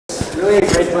really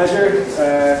a great pleasure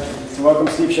to welcome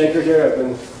Steve Shenker here. I've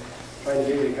been trying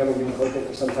to get you to come and be the Colloquium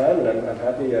for some time, and I'm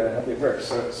happy it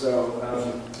works. As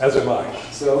am I.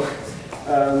 So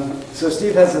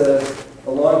Steve has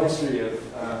a long history of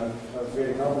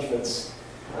great accomplishments,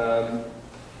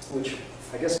 which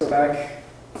I guess go back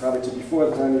probably to before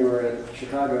the time you were at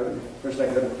Chicago. The first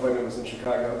academic appointment was in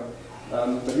Chicago.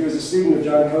 But he was a student of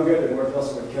John Kogut and worked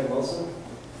also with Ken Wilson.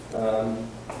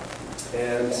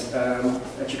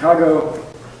 At Chicago,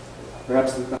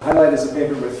 perhaps the highlight is a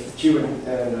paper with Chu and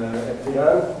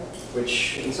Finan,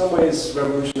 which in some ways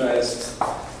revolutionized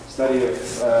study of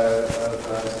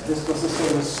statistical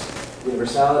systems,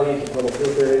 universality, component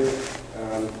field theory.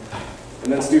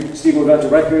 And then Steve moved on to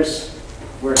Rutgers,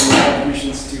 where he made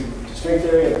contributions to string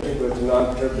theory, in particular to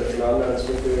non-perturbative phenomena in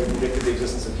string theory, predicted the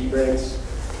existence of P-branes.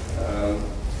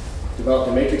 Developed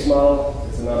a matrix model.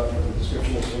 It's a non-perturbative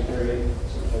description of string theory,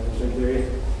 string theory.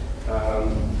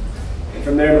 And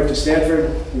from there, moved to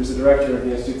Stanford. He was the director of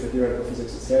the Institute for Theoretical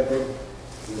Physics at Stanford.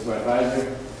 He was my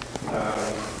advisor.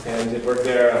 And did work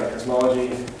there on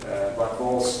cosmology, black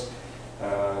holes,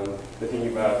 thinking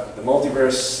about the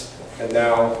multiverse, and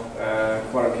now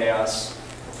quantum chaos.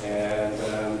 And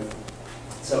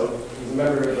so he's a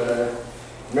member of the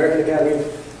American Academy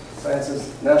of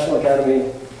Sciences, National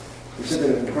Academy,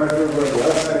 recipient of the MacArthur Award, the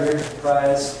Outsider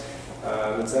Prize,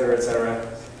 et cetera, et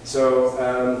cetera. So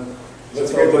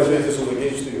that's a great pleasure. Jesus will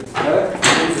engage to you.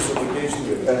 Jesus will engage to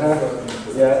you.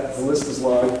 Yeah, the list is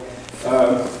long.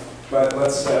 But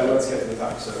let's get to the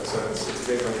talk. So it's a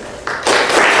great pleasure.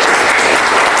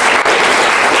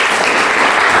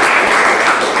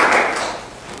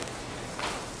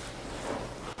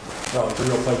 Well, it's a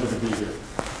real pleasure to be here.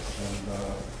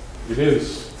 And it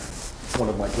is one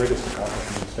of my greatest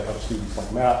accomplishments to have students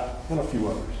like Matt and a few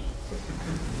others.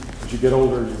 As you get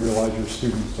older, you realize your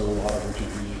students are a lot of what you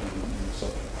read in the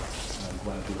subject. And I'm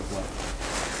glad to have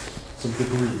left some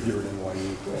degree here at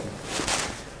NYU.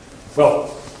 Well,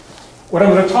 what I'm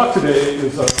going to talk today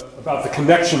is about the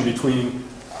connection between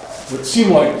what seem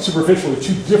like superficially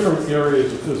two different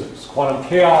areas of physics, quantum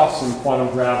chaos and quantum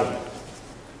gravity.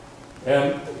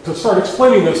 And to start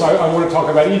explaining this, I want to talk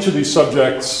about each of these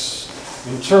subjects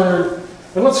in turn.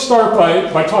 And let's start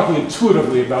by talking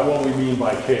intuitively about what we mean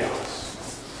by chaos.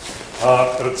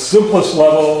 At its simplest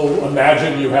level,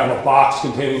 imagine you have a box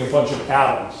containing a bunch of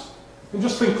atoms. And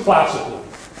just think classically.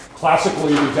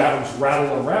 Classically, these atoms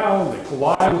rattle around, they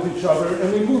collide with each other,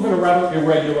 and they move in a rather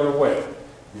irregular way.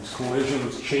 These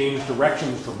collisions change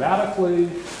directions dramatically,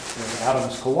 and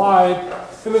atoms collide,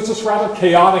 and there's this rather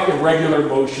chaotic, irregular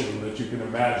motion that you can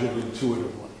imagine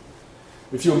intuitively.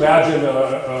 If you imagine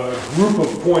a group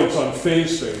of points on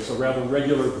phase space, a rather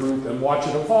regular group, and watch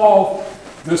it evolve,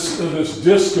 this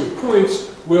disk of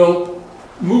points will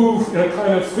move in a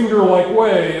kind of finger-like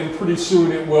way, and pretty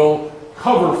soon it will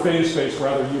cover phase space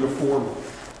rather uniformly.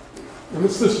 And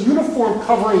it's this uniform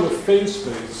covering of phase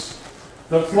space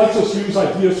that lets us use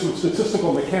ideas from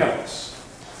statistical mechanics,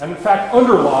 and in fact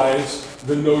underlies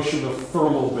the notion of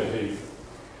thermal behavior.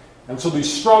 And so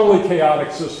these strongly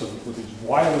chaotic systems with these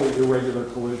wildly irregular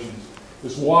collisions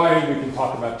is why we can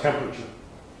talk about temperature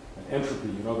and entropy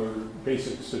and other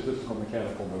basic statistical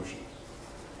mechanical notions.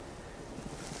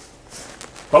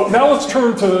 But now let's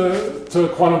turn to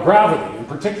quantum gravity, in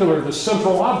particular the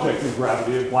central object of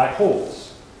gravity of black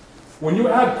holes. When you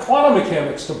add quantum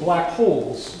mechanics to black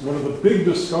holes, one of the big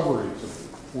discoveries of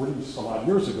 40 some odd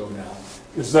years ago now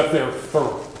is that they're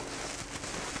thermal.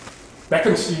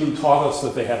 Bekenstein taught us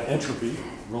that they have entropy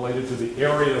related to the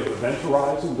area of the event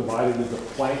horizon divided into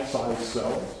Planck-sized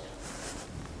cells.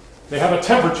 They have a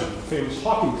temperature, the famous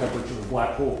Hawking temperature of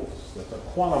black holes. That's a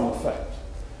quantum effect.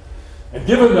 And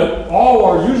given that all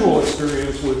our usual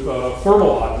experience with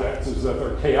thermal objects is that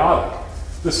they're chaotic,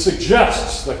 this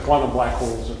suggests that quantum black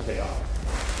holes are chaotic.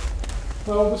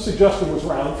 Well, this suggestion was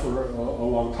around for a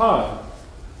long time,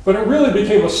 but it really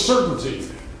became a certainty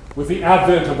with the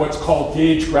advent of what's called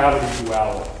gauge gravity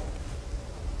duality.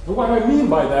 And what I mean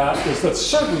by that is that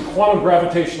certain quantum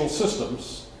gravitational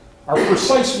systems are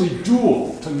precisely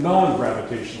dual to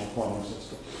non-gravitational quantum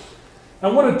systems.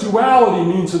 And what a duality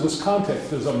means in this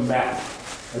context is a map,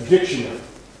 a dictionary.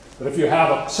 That if you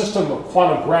have a system of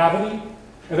quantum gravity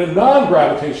and a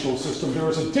non-gravitational system, there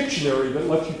is a dictionary that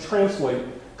lets you translate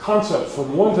concepts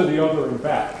from one to the other and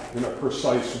back in a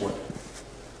precise way.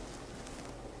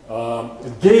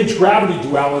 Gauge gravity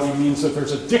duality means that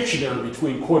there's a dictionary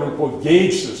between quote-unquote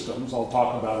gauge systems, I'll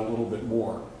talk about a little bit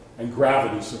more, and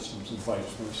gravity systems and vice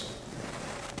versa.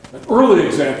 An early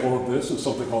example of this is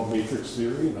something called matrix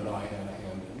theory that I had a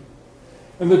hand in.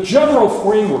 And the general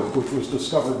framework, which was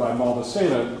discovered by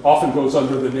Maldacena, often goes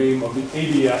under the name of the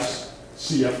ABS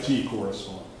CFT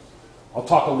corresponds. I'll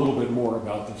talk a little bit more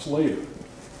about this later.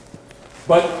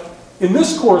 But in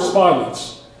this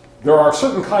correspondence, there are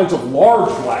certain kinds of large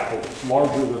black holes,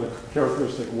 larger than the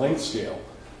characteristic length scale,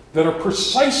 that are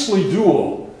precisely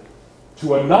dual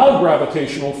to a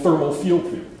non-gravitational thermal field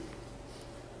theory.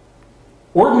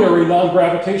 Ordinary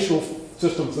non-gravitational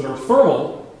systems that are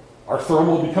thermal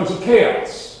because of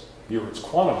chaos. Here it's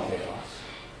quantum chaos.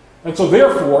 And so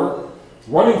therefore,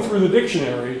 running through the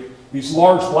dictionary, these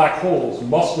large black holes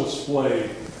must display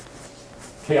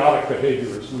chaotic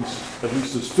behavior, at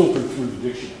least as filtered through the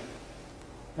dictionary.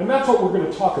 And that's what we're going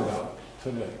to talk about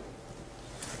today.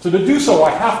 So to do so,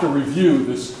 I have to review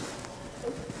this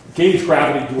gauge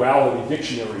gravity duality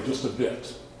dictionary just a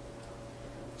bit.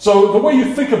 So the way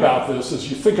you think about this is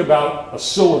you think about a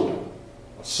cylinder,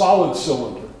 a solid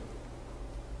cylinder.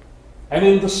 And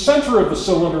in the center of the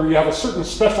cylinder, you have a certain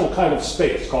special kind of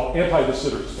space called anti-de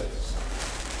Sitter space.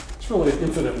 It's really an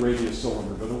infinite radius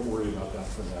cylinder, but don't worry about that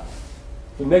for now.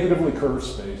 The negatively curved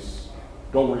space,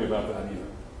 don't worry about that either.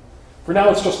 For now,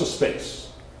 it's just a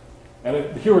space.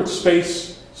 And here it's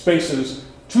space is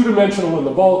two-dimensional in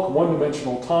the bulk,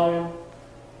 one-dimensional time.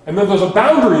 And then there's a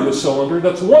boundary of the cylinder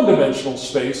that's one-dimensional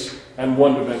space and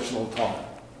one-dimensional time.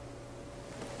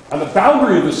 On the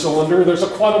boundary of the cylinder, there's a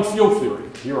quantum field theory.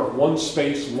 Here are one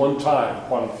space, one time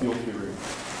quantum field theory.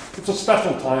 It's a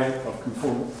special type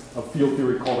of field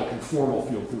theory called a conformal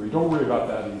field theory. Don't worry about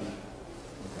that either. Okay.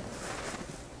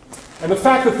 And the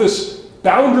fact that this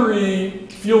boundary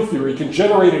field theory can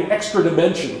generate an extra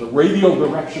dimension, the radial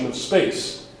direction of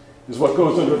space, is what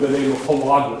goes under the name of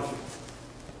holography.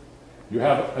 You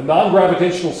have a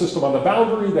non-gravitational system on the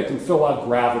boundary that can fill out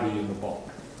gravity in the bulk.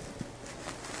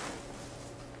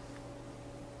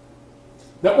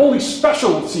 Now, only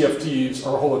special CFTs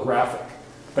are holographic.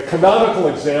 The canonical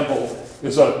example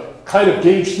is a kind of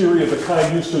gauge theory of the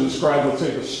kind used to describe, let's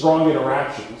say, the strong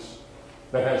interactions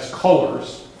that has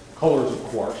colors of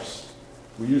quarks.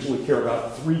 We usually care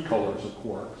about 3 colors of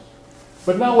quarks.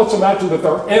 But now let's imagine that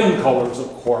there are n colors of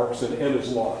quarks and n is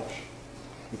large.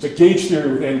 It's a gauge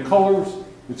theory with n colors.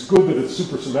 It's good that it's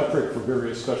supersymmetric for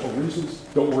various special reasons.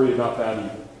 Don't worry about that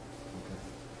either.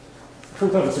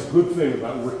 Turns out it's a good thing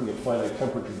about working at finite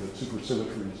temperature that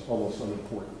supersymmetry is almost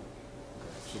unimportant.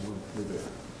 Okay, so we're there.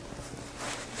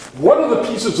 One of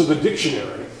the pieces of the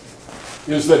dictionary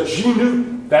is that G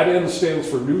Newton, that n stands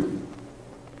for Newton,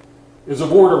 is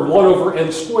of order 1 over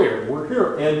n squared, where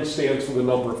here n stands for the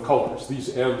number of colors.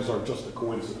 These n's are just a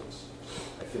coincidence,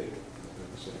 I think.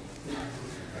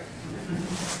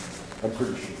 I'm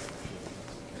pretty sure.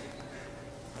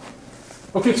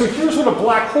 Okay, so here's what a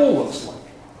black hole looks like.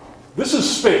 This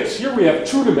is space. Here we have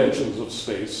 2 dimensions of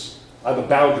space on the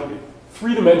boundary,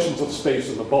 3 dimensions of space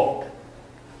in the bulk.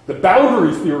 The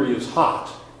boundary theory is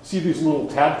hot. See these little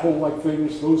tadpole-like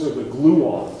things? Those are the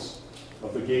gluons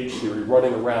of the gauge theory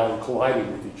running around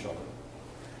colliding with each other.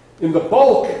 In the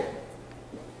bulk,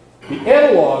 the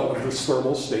analog of this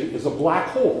thermal state is a black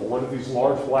hole, one of these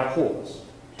large black holes.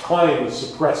 Time is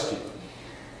suppressed here.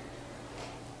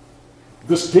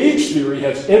 This gauge theory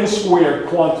has n squared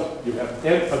quanta. You have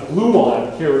a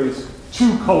gluon carries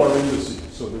 2 color indices,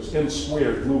 so there's n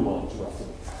squared gluons roughly.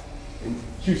 In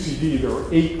QCD, there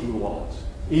are 8 gluons.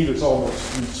 8 is almost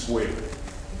 3 squared.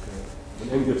 Okay? When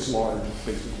n gets large, it's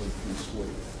basically 3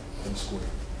 squared, n squared.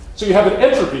 So you have an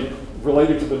entropy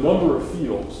related to the number of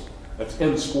fields, that's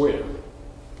n squared.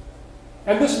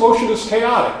 And this motion is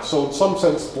chaotic, so in some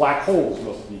sense, black holes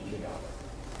must be chaotic.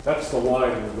 That's the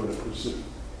line we're going to pursue.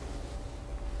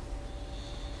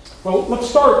 Well, let's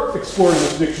start exploring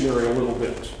this dictionary a little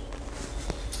bit.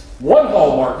 One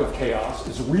hallmark of chaos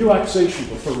is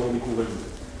relaxation of thermal equilibrium.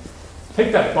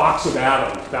 Take that box of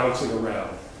atoms bouncing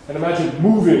around, and imagine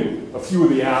moving a few of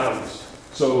the atoms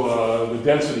so the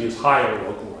density is higher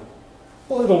locally.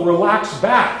 Well, it'll relax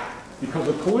back because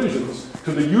of collisions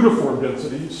to the uniform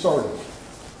density you started.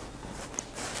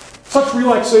 Such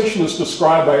relaxation is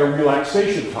described by a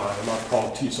relaxation time, not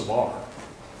called T sub r.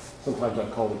 Sometimes I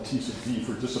call it T sub d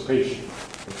for dissipation.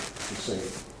 It's the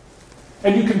same.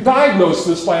 And you can diagnose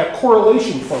this by a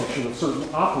correlation function of certain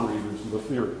operators in the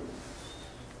theory.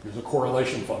 Here's a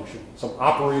correlation function. Some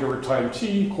operator at time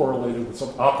t correlated with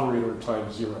some operator at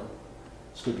time 0.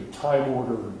 This could be time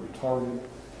ordered or retarded.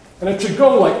 And it should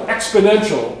go like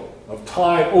exponential of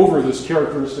time over this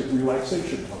characteristic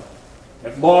relaxation time.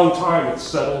 At long time, it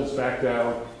settles back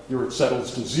down. Here it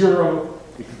settles to 0.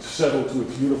 It can settle to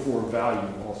its uniform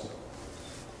value also.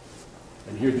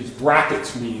 And here these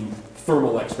brackets mean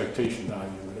thermal expectation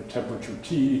value at a temperature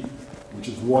T, which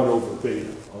is 1 over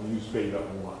beta. I'll use beta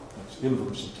a lot. That's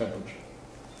inverse of temperature.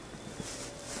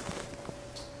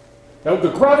 Now,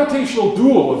 the gravitational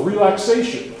dual of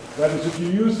relaxation, that is, if you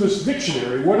use this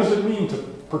dictionary, what does it mean to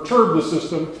perturb the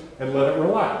system and let it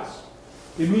relax?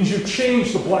 It means you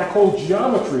change the black hole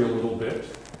geometry a little bit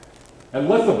and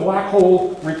let the black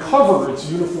hole recover its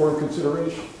uniform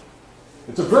consideration.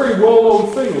 It's a very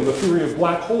well-known thing in the theory of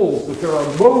black holes that there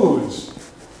are modes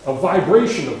of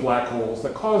vibration of black holes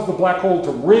that cause the black hole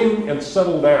to ring and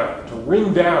settle down, to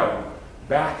ring down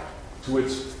back to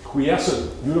its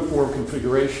quiescent uniform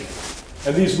configuration.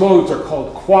 And these modes are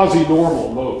called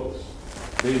quasi-normal modes.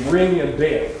 They ring and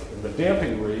damp, and the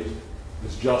damping rate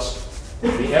is just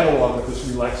the analog of this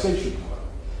relaxation mode.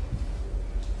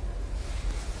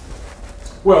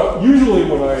 Well, usually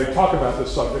when I talk about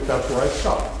this subject, that's where I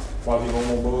stop.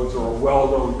 Quasi-normal modes are a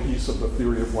well-known piece of the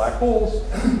theory of black holes.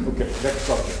 Okay, next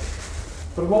subject.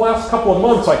 But in the last couple of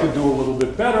months, I can do a little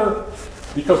bit better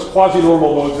because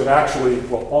quasi-normal modes have actually,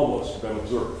 well, almost been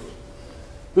observed.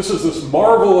 This is this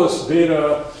marvelous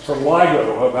data from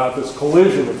LIGO about this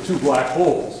collision of two black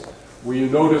holes, where you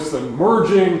notice them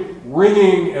merging,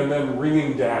 ringing, and then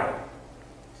ringing down.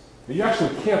 Now, you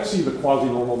actually can't see the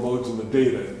quasi-normal modes in the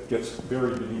data. It gets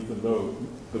buried beneath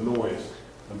the noise,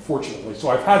 unfortunately. So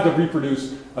I've had to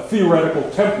reproduce a theoretical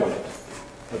template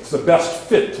that's the best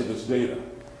fit to this data.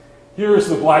 Here is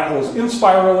the black holes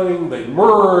inspiraling, they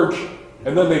merge,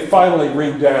 and then they finally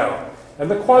ring down. And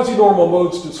the quasi-normal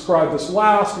modes describe this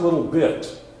last little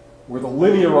bit where the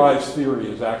linearized theory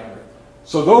is accurate.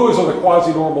 So those are the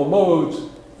quasi-normal modes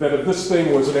that if this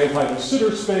thing was an anti-de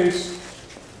Sitter space,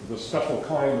 with a special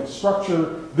kind of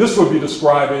structure, this would be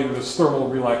describing this thermal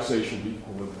relaxation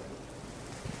equilibrium.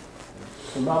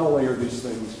 So not only are these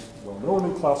things well known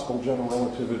in classical general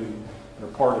relativity, they're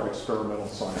part of experimental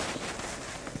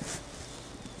science.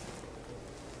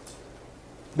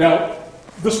 Now,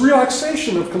 this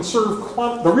relaxation of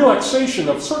the relaxation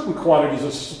of certain quantities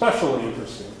is especially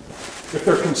interesting if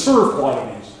they're conserved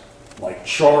quantities, like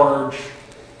charge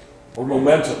or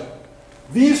momentum.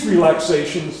 These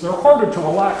relaxations, they're harder to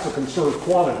relax a conserved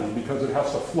quantity because it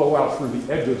has to flow out through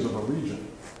the edges of a region.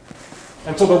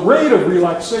 And so the rate of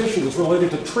relaxation is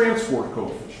related to transport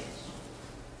coefficients.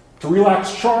 To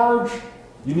relax charge,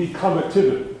 you need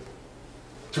conductivity.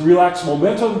 To relax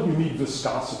momentum, you need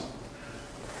viscosity.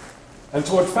 And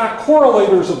so, in fact,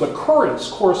 correlators of the currents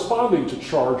corresponding to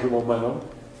charge or momentum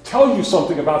tell you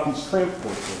something about these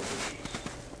transport coefficients.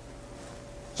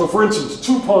 So, for instance,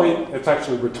 two-point, it's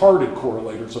actually retarded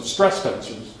correlators of stress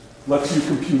tensors, lets you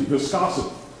compute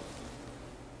viscosity.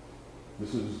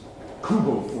 This is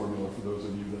Kubo formula for those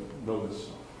of you that know this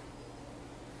stuff.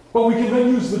 But we can then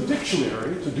use the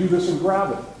dictionary to do this in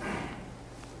gravity.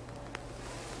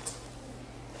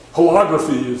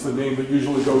 Holography is the name that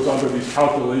usually goes under these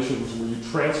calculations where you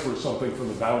transfer something from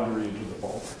the boundary into the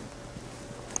bulk.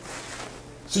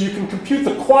 So you can compute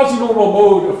the quasi-normal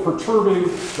mode of perturbing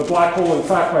the black hole, in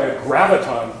fact, by a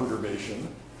graviton perturbation,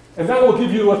 and that will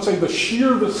give you, let's say, the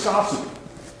shear viscosity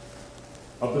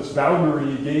of this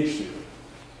boundary gauge theory,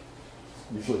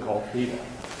 usually called eta.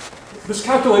 This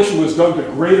calculation was done to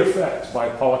great effect by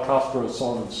Policastro,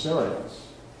 Son, and Stereos.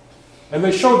 And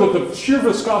they showed that the shear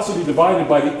viscosity divided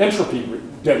by the entropy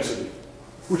density,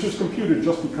 which is computed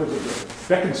just because of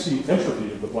the Bekenstein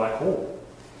entropy of the black hole,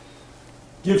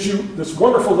 gives you this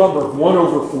wonderful number of 1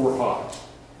 over 4 pi.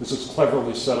 This is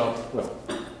cleverly set up, well,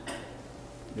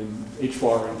 in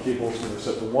H-bar and cables that are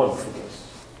set to 1 for this.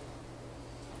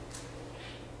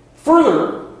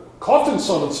 Further, Cofton,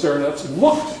 Son, and Sternetz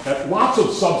looked at lots of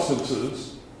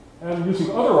substances, and using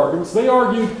other arguments, they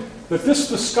argued that this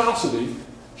viscosity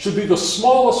should be the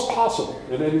smallest possible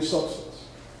in any substance.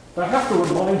 Now, I have to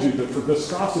remind you that for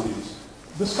viscosities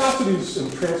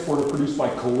in transport are produced by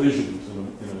collisions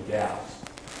in a gas.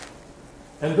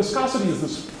 And viscosity is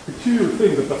this peculiar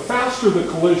thing that the faster the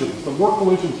collisions, the more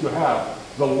collisions you have,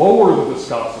 the lower the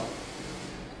viscosity.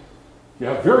 You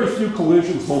have very few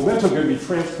collisions, momentum can be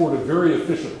transported very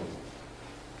efficiently.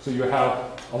 So you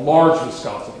have a large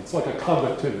viscosity. It's like a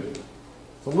conductivity.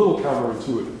 It's a little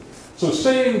counterintuitive. So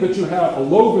saying that you have a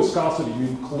low viscosity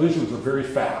means collisions are very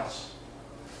fast.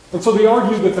 And so they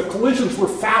argued that the collisions were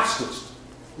fastest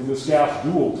in this gas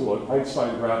dual to an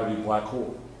Einstein gravity black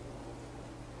hole.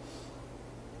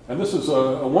 And this is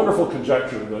a wonderful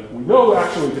conjecture that we know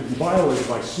actually to be violated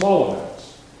by small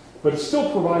amounts, but it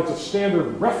still provides a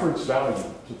standard reference value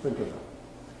to think about.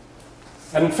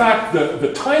 And in fact,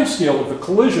 the time scale of the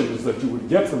collisions that you would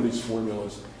get from these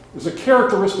formulas is a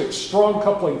characteristic strong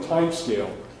coupling time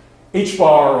scale,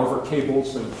 h-bar over k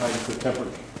Boltzmann times the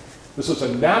temperature. This is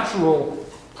a natural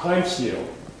time scale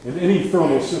in any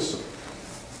thermal system.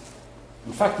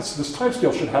 In fact, this time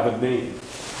scale should have a name.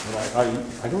 And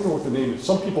I don't know what the name is.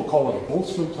 Some people call it a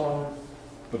Boltzmann time,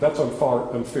 but that's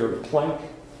unfair to Planck.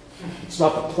 It's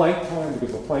not the Planck time,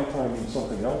 because the Planck time means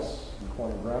something else in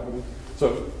quantum gravity.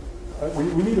 So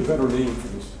we need a better name for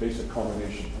this basic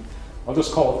combination. I'll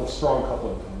just call it the strong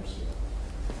coupling time scale.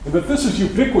 And that this is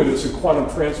ubiquitous in quantum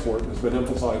transport has been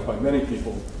emphasized by many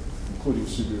people, including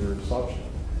Subir and Sachin.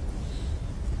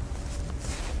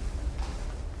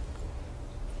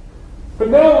 But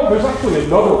now there's actually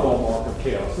another hallmark of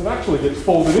chaos that actually gets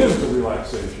folded into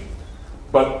relaxation,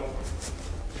 but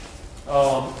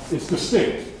it's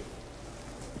distinct.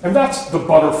 And that's the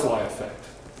butterfly effect.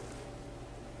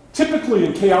 Typically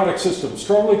in chaotic systems,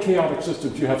 strongly chaotic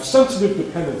systems, you have sensitive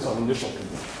dependence on initial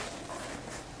conditions.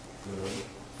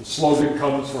 The slogan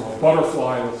comes from a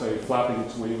butterfly, let's say, flapping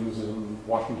its wings in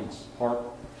Washington Square Park,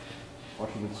 I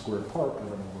don't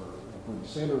know where Bernie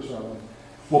Sanders ran.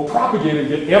 Will propagate and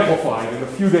get amplified, and a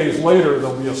few days later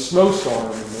there'll be a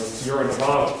snowstorm in the Sierra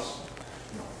Nevadas.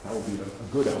 That will be a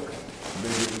good outcome.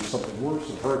 Maybe it'll be something worse,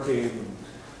 a hurricane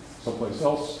someplace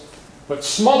else. But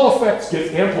small effects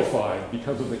get amplified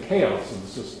because of the chaos in the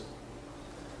system.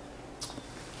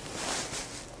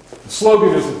 The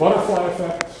slogan is the butterfly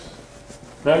effect.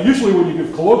 Now, usually when you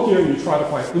give colloquium, you try to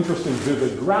find interesting,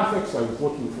 vivid graphics. I was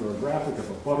looking for a graphic of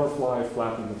a butterfly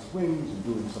flapping its wings and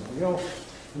doing something else.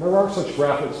 And there are such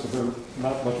graphics, but they're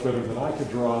not much better than I could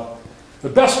draw. The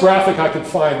best graphic I could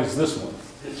find is this one.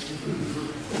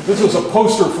 This is a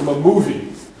poster from a movie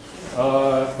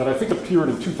that I think appeared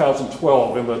in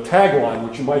 2012, and the tagline,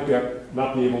 which you might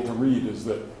not be able to read, is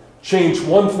that change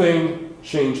one thing,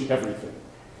 change everything.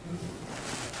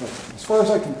 As far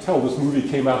as I can tell, this movie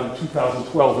came out in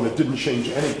 2012 and it didn't change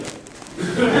anything.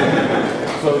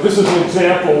 So this is an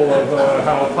example of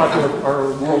how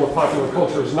our world of popular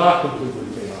culture is not completely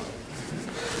chaotic.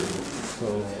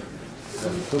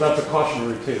 So that's a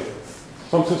cautionary tale.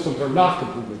 Some systems are not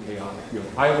completely chaotic. You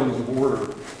have islands of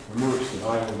order immersed in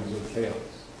islands of chaos.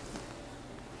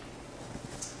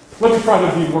 Let me try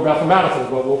to be more mathematical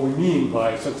about what we mean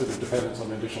by sensitive dependence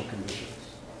on initial conditions.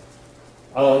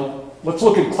 Let's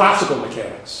look in classical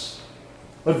mechanics.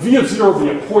 Let V of 0 be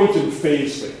a point in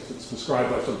phase space. It's described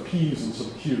by some P's and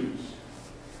some Q's.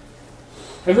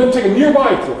 And then take a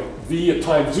nearby point, V at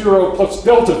time 0 plus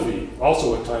delta V,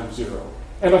 also at time 0,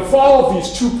 and evolve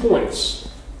these 2 points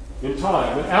in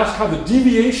time and ask how the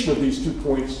deviation of these 2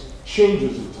 points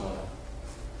changes in time.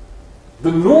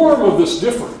 The norm of this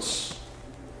difference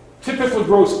typically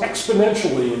grows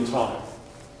exponentially in time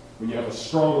when you have a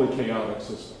strongly chaotic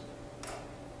system.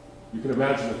 You can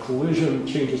imagine a collision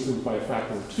changes things by a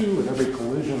factor of 2, and every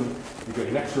collision you get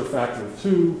an extra factor of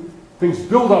 2. Things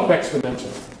build up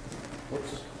exponentially.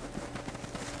 Whoops.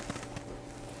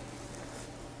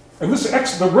 And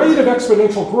the rate of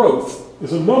exponential growth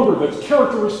is a number that's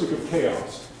characteristic of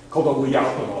chaos, called a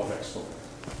Lyapunov exponent.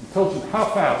 It tells you how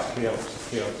fast chaos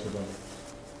develops.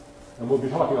 And we'll be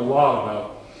talking a lot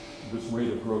about this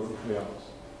rate of growth of chaos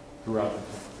throughout the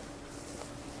time.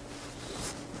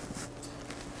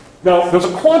 Now, there's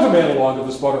a quantum analog of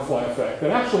this butterfly effect that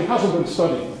actually hasn't been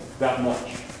studied that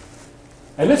much.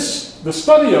 And the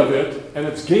study of it and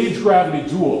its gauge-gravity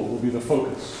dual will be the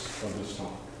focus of this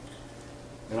talk.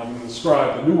 And I'm going to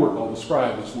describe, the new work I'll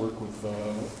describe is work with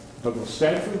Douglas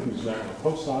Stanford, who's now a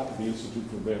postdoc at the Institute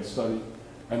for Advanced Study,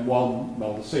 and Juan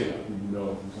Maldacena, who you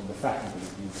know, who's on the faculty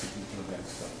at the Institute for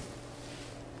Advanced Study.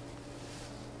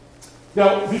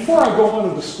 Now, before I go on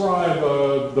to describe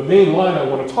the main line I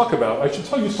want to talk about, I should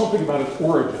tell you something about its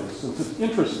origins, since it's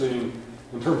interesting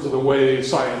in terms of the way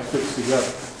science fits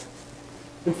together.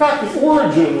 In fact, the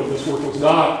origin of this work was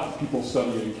not people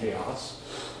studying chaos.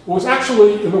 It was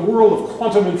actually in the world of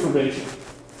quantum information,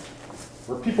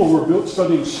 where people were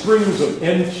studying strings of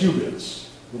n qubits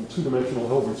in two-dimensional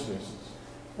Hilbert spaces,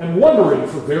 and wondering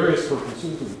for various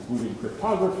purposes, including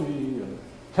cryptography and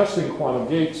testing quantum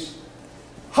gates,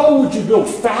 how would you build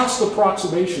fast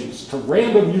approximations to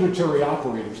random unitary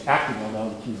operators acting on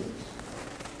non-qubits?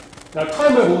 Now,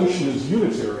 time evolution is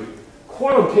unitary.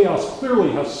 Quantum chaos clearly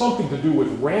has something to do with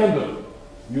random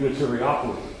unitary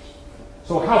operators.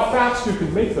 So how fast you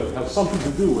can make them has something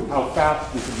to do with how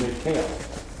fast you can make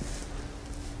chaos.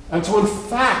 And so in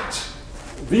fact,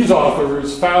 these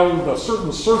authors found a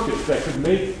certain circuit that could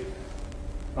make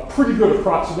a pretty good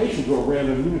approximation to a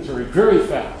random unitary very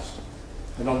fast.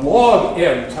 And a log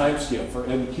n timescale for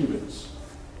n qubits.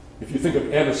 If you think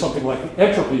of n as something like the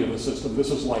entropy of a system,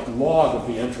 this is like log of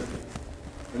the entropy.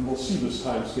 And we'll see this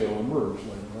timescale emerge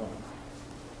later on.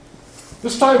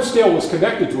 This timescale was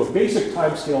connected to a basic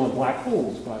timescale in black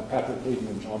holes by Patrick Hayden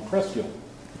and John Preskill.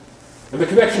 And the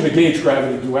connection to gauge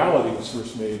gravity duality was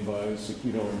first made by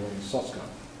Sekino and Ray Suska.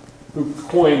 who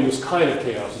coined this kind of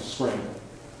chaos as scrambling.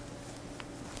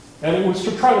 And it was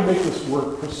to try to make this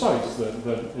work precise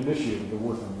that initiated the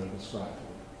work I'm going to describe.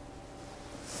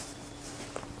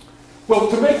 Well,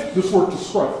 to make this work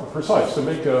precise, to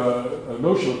make a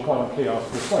notion of quantum chaos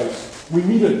precise, we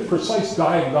need a precise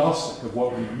diagnostic of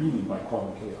what we mean by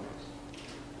quantum chaos.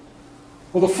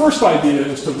 Well, the first idea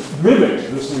is to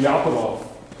mimic this Lyapunov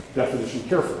definition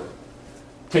carefully.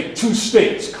 Take two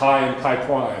states, chi and chi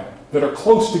prime, that are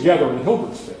close together in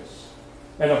Hilbert space,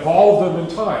 and evolve them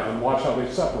in time and watch how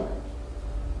they separate.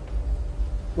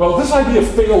 Well, this idea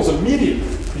fails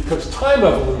immediately because time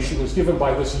evolution is given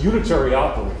by this unitary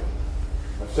operator.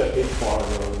 I've set h bar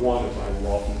 1 as I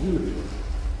will often do here.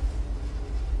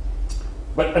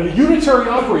 But a unitary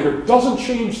operator doesn't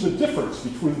change the difference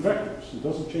between vectors. It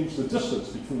doesn't change the distance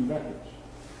between vectors.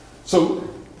 So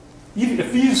even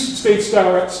if these states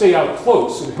stay out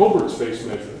close in Hilbert space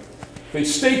measure, they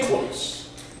stay close.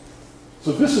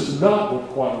 So this is not what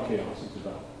quantum chaos is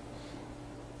about.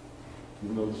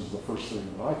 Even though this is the first thing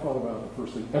that I thought about, the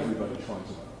first thing everybody tries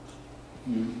about.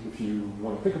 If you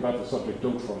want to think about the subject,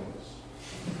 don't try this.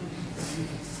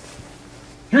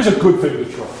 Here's a good thing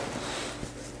to try.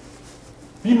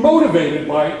 Be motivated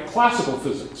by classical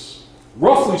physics.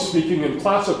 Roughly speaking, in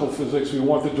classical physics, we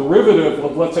want the derivative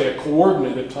of, let's say, a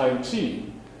coordinate at time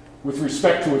t with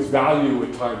respect to its value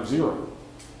at time 0.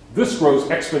 This grows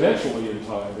exponentially in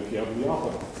time if you have the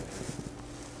opposite.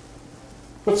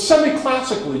 But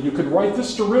semi-classically, you can write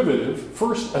this derivative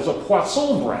first as a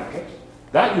Poisson bracket.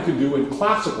 That you can do in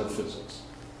classical physics,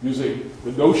 using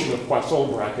the notion of Poisson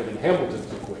bracket in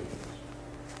Hamilton's equation.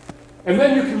 And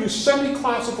then you can use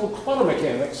semi-classical quantum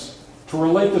mechanics to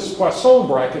relate this Poisson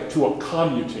bracket to a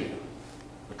commutator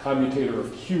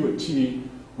of q at t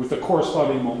with the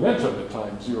corresponding momentum at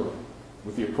time 0,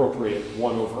 with the appropriate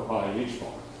 1 over I h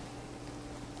bar.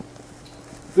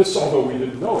 This, although we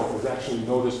didn't know it, was actually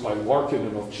noticed by Larkin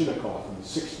and Ovchinnikov in the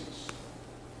 60s. It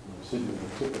was hidden in a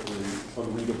typically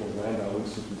unreadable Landau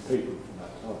Institute paper from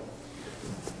that time.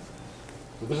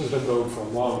 So this has been known for a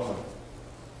long time.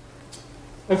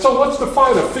 And so let's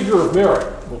define a figure of merit.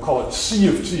 We'll call it C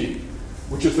of t,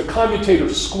 which is the commutator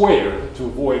squared to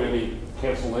avoid any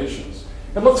cancellations.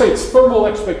 And let's say it's thermal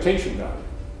expectation value.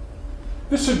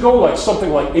 This should go like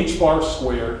something like h bar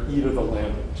squared e to the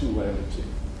lambda, 2 lambda t.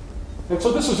 And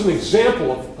so this is an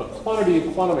example of a quantity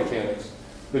in quantum mechanics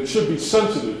that should be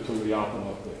sensitive to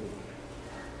Lyapunov behavior.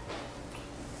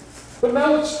 But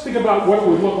now let's think about what it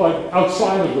would look like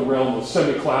outside of the realm of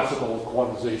semi-classical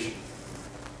quantization.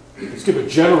 Let's give a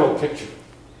general picture.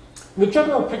 And the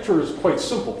general picture is quite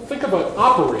simple. Think of an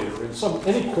operator in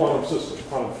any quantum system,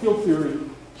 quantum field theory,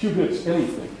 qubits,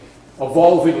 anything,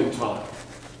 evolving in time.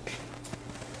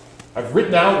 I've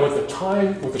written out what the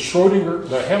Schrodinger,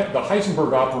 the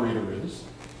Heisenberg operator is.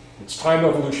 It's time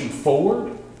evolution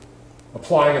forward,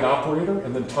 applying an operator,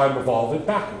 and then time evolve it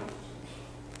backwards.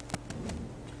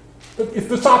 But if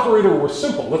this operator were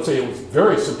simple, let's say it was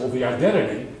very simple, the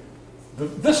identity,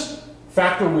 this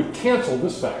factor would cancel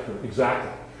this factor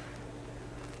exactly.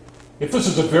 If this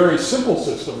is a very simple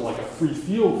system, like a free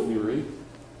field theory,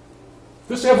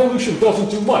 this evolution doesn't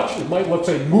do much. It might, let's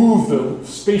say, move the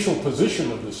spatial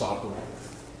position of this operator.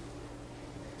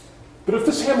 But if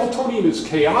this Hamiltonian is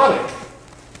chaotic,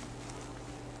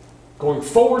 going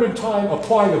forward in time,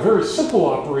 applying a very simple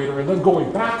operator, and then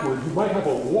going backward, you might have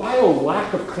a wild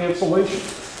lack of cancellation,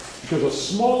 because a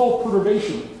small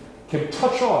perturbation can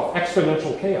touch off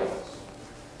exponential chaos.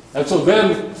 And so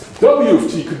then W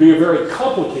of t could be a very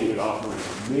complicated operator,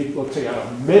 made, let's say, out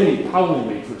of many Pauli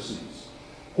matrices.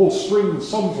 Whole string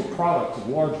sums of products of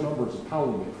large numbers of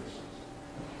Pauli matrices.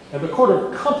 And the kind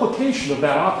of complication of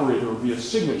that operator would be a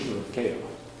signature of chaos.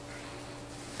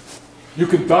 You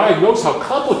can diagnose how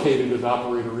complicated an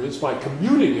operator is by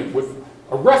commuting it with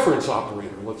a reference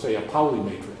operator, let's say a Pauli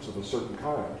matrix of a certain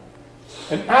kind,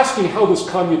 and asking how this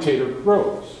commutator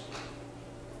grows.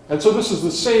 And so this is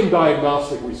the same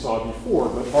diagnostic we saw before,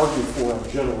 but argued for on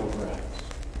general grounds.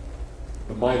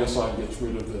 The minus sign gets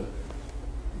rid of the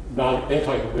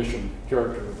anti-emission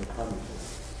character of the commutator.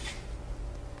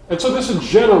 And so this in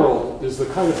general is the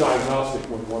kind of diagnostic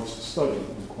one wants to study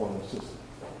in quantum systems.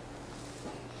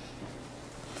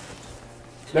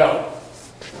 Now,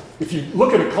 if you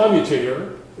look at a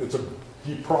commutator, it's a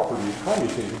deep property of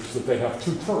commutators that they have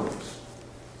two terms.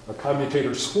 A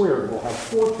commutator squared will have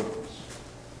 4 terms.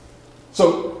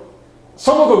 So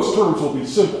some of those terms will be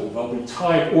simple. They'll be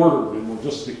time ordered and will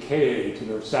just decay to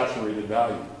their saturated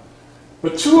value.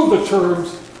 But 2 of the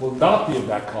terms will not be of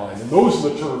that kind, and those are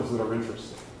the terms that are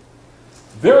interesting.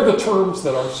 They're the terms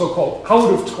that are so-called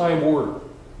out of time order.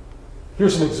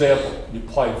 Here's an example. You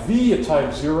apply v at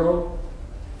time 0,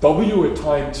 w at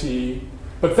time t,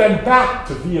 but then back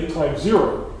to v at time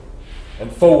 0,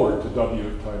 and forward to w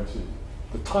at time t.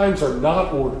 The times are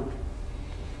not ordered.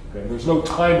 Okay? There's no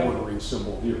time ordering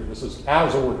symbol here. This is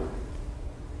as ordered.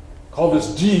 Call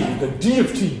this d. The d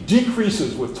of t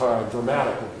decreases with time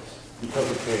dramatically because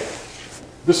of chaos.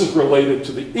 This is related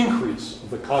to the increase of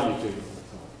the commutative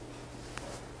of time.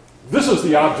 This is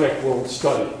the object we'll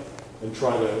study and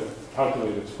try to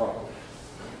calculate its properties.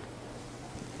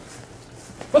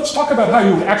 Let's talk about how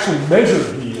you would actually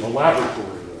measure d in a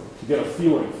laboratory, though, to get a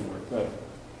feeling for it.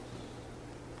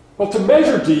 Well, to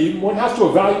measure d, one has to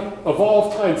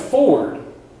evolve time forward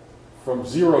from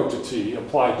 0 to t,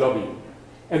 apply w,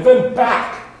 and then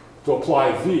back to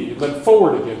apply v, and then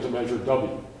forward again to measure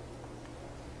w.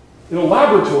 In a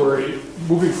laboratory,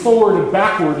 moving forward and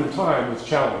backward in time is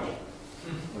challenging.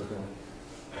 Okay.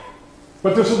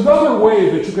 But there's another way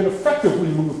that you can effectively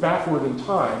move backward in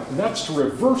time, and that's to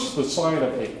reverse the sign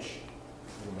of h.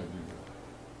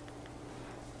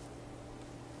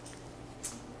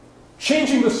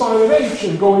 Changing the sign of h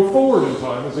and going forward in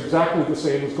time is exactly the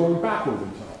same as going backward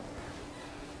in time.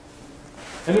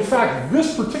 And in fact,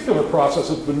 this particular process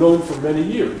has been known for many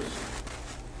years.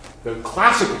 The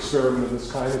classic experiment of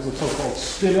this kind is the so-called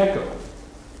spin echo.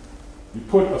 You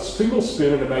put a single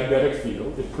spin in a magnetic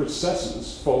field, it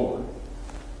precesses forward,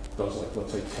 does like,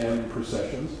 let's say, 10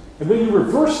 precessions, and then you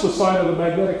reverse the sign of the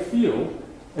magnetic field,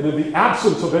 and in the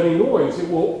absence of any noise, it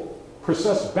will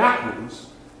precess backwards,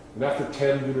 and after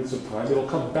 10 units of time, it'll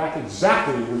come back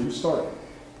exactly where you started.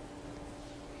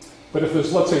 But if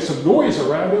there's, let's say, some noise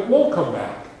around, it won't come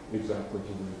back exactly to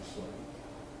where you started.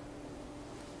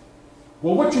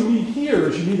 Well, what you need here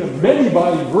is you need a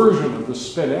many-body version of the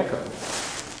spin echo.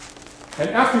 And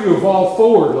after you evolve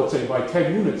forward, let's say, by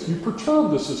 10 units, you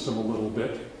perturb the system a little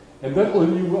bit, and then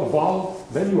when you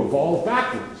evolve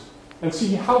backwards and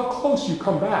see how close you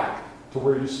come back to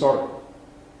where you started.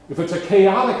 If it's a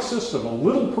chaotic system, a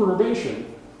little perturbation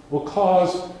will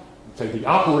cause, say, the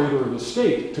operator of the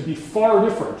state to be far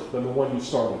different than the one you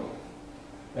started with.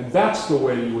 And that's the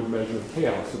way you would measure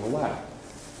chaos in a lab.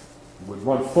 You would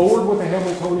run forward with a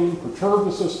Hamiltonian, perturb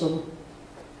the system,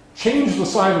 change the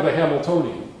sign of the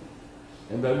Hamiltonian,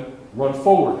 and then run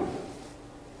forward again.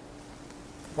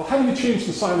 Well, how do you change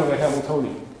the sign of the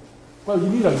Hamiltonian? Well, you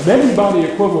need a many-body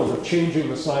equivalent of changing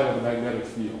the sign of the magnetic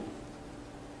field.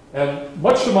 And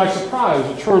much to my surprise,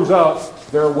 it turns out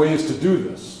there are ways to do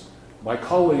this. My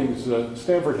colleagues at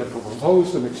Stanford have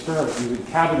proposed an experiment using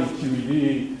cavity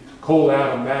QED, cold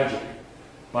atom magic.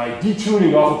 By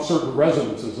detuning off of certain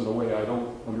resonances in a way I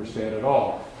don't understand at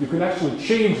all, you can actually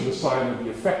change the sign of the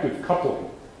effective coupling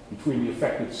between the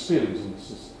effective spins in the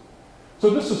system.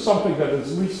 So this is something that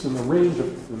is at least in the range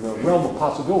of, in the realm of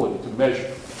possibility to measure.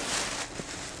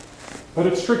 But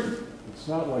it's tricky. It's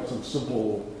not like some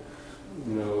simple,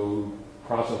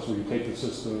 process where you take the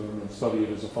system and study it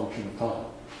as a function of time.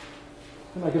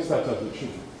 And I guess that's as it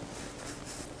should be.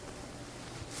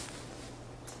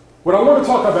 What I want to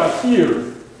talk about here,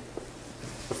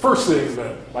 the first thing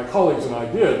that my colleagues and I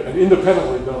did, and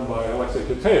independently done by Alexei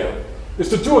Kitaev, is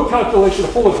to do a calculation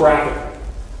holographically.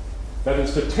 That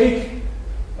is to take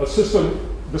a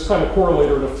system, this kind of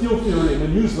correlator in a field theory, and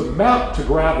then use the map to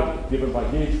gravity, given by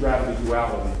gauge gravity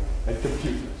duality, and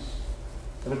compute this.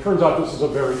 And it turns out this is a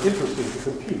very interesting thing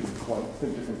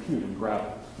to compute in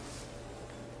gravity.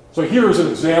 So here's an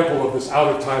example of this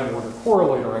out-of-time order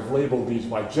correlator. I've labeled these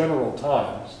by general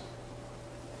times.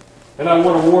 And I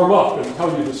want to warm up and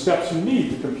tell you the steps you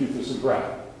need to compute this in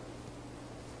gravity.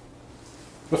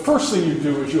 The first thing you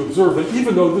do is you observe that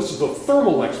even though this is a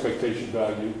thermal expectation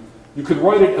value, you can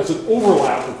write it as an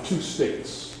overlap of two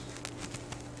states,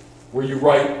 where you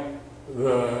write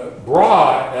the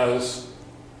bra as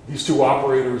these two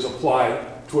operators apply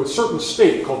to a certain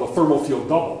state called the thermal field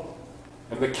double,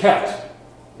 and the ket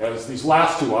as these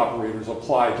last two operators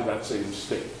apply to that same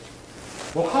state.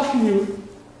 Well, how can you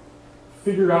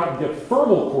figure out and get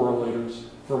thermal correlators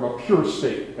from a pure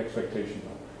state expectation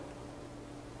value?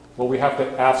 Well, we have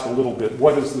to ask a little bit,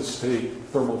 what is the state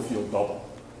thermal field double?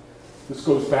 This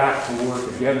goes back to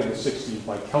work again in the 60s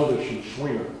by Keldysh and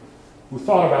Schwinger, who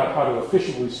thought about how to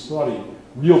efficiently study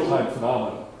real-time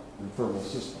phenomena in thermal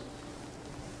systems.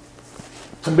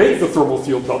 To make the thermal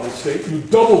field double state, you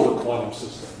double the quantum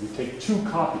system. You take two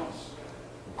copies,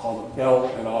 we call them L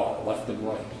and R, left and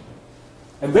right.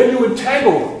 And then you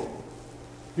entangle them.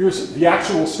 Here's the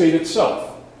actual state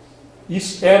itself.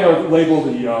 East and are labeled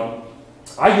the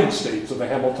eigenstates of the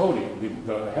Hamiltonian,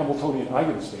 the Hamiltonian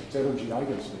eigenstates, energy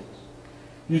eigenstates.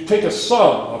 You take a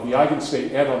sum of the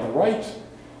eigenstate n on the right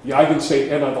the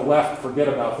eigenstate n on the left, forget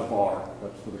about the bar,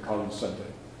 that's for the cognoscente.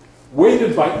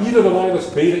 Weighted by e to the minus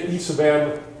beta e sub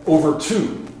n over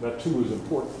 2. That 2 is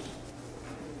important.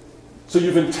 So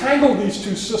you've entangled these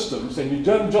two systems, and you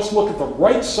then just look at the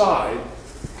right side,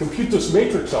 compute this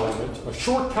matrix element. A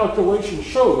short calculation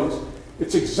shows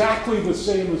it's exactly the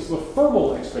same as the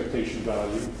thermal expectation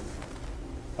value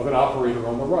of an operator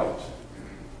on the right.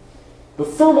 The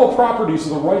thermal properties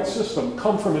of the right system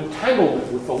come from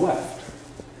entanglement with the left.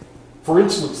 For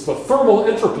instance, the thermal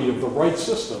entropy of the right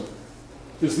system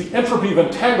is the entropy of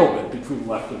entanglement between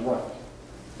left and right.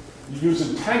 You use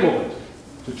entanglement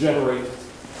to generate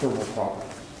thermal properties.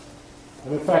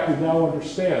 And in fact, we now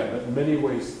understand that in many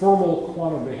ways thermal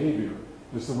quantum behavior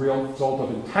is the real result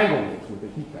of entanglement with a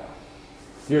heat bath.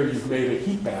 Here you've made a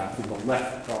heat bath in the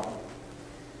left property.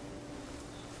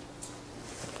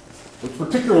 What's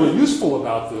particularly useful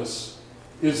about this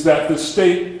is that the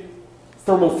state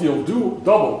thermal field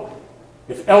double,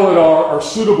 if L and R are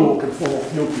suitable conformal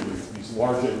field theories, these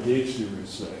large N-gauge theories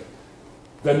say,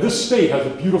 then this state has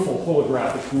a beautiful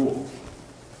holographic dual,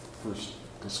 first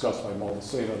discussed by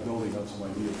Maldacena, building on some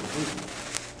ideas of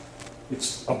physics.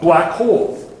 It's a black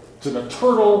hole. It's an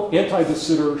eternal anti-de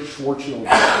Sitter Schwarzschild.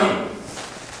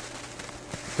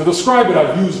 To describe it,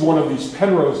 I've used one of these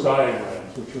Penrose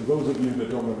diagrams, which for those of you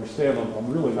that don't understand them,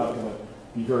 I'm really not going to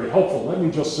be very helpful. Let me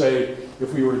just say,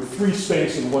 if we were in 3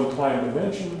 space and 1 time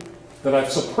dimension, then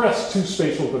I've suppressed 2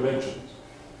 spatial dimensions.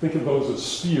 Think of those as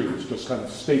spheres, just kind of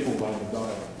stapled on the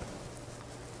diagram.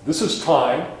 This is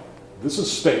time, this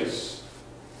is space,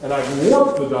 and I've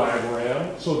warped the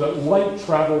diagram so that light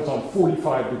travels on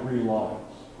 45-degree lines.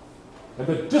 And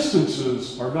the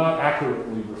distances are not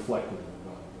accurately reflected in the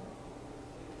diagram.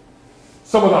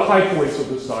 Some of the high points of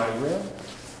this diagram,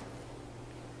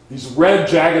 these red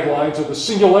jagged lines are the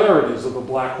singularities of the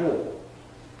black hole.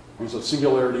 There's a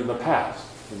singularity in the past,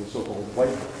 in the so-called white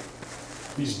hole.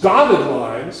 These dotted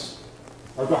lines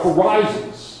are the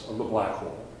horizons of the black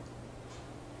hole.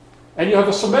 And you have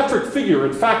a symmetric figure.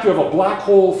 In fact, you have a black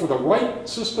hole for the right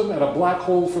system and a black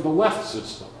hole for the left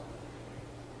system.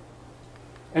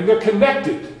 And they're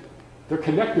connected. They're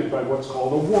connected by what's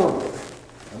called a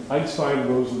wormhole, an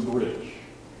Einstein-Rosen bridge.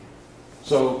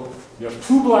 So you have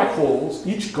 2 black holes,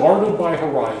 each guarded by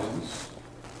horizons,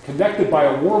 connected by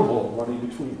a wormhole running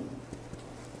between them.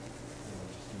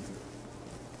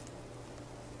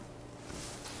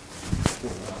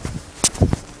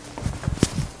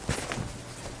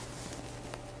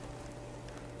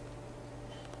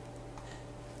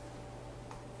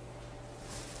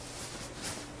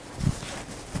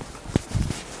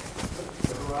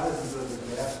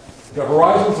 The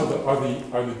horizons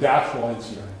are the dashed lines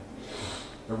here.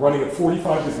 They're running at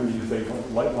 45 degrees. They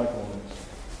light like lines.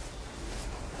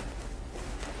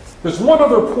 There's one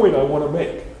other point I want to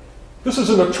make. This is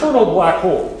an eternal black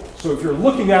hole. So if you're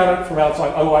looking at it from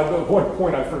outside, one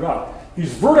point I forgot.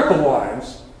 These vertical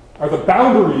lines are the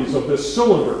boundaries of this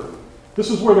cylinder. This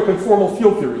is where the conformal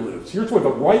field theory lives. Here's where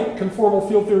the right conformal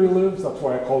field theory lives. That's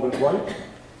why I called it right.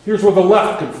 Here's where the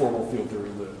left conformal field theory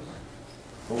lives.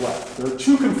 The left. There are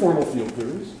 2 conformal field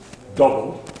theories,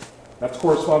 doubled. That's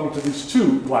corresponding to these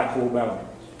 2 black hole boundaries.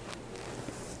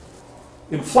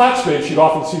 In flat space, you'd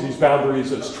often see these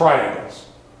boundaries as triangles.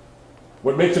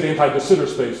 What makes it anti-de Sitter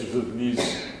space is that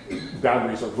these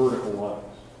boundaries are vertical lines.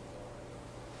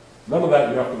 None of that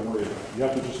you have to worry about. You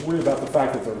have to just worry about the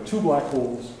fact that there are 2 black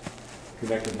holes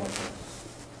connected like that.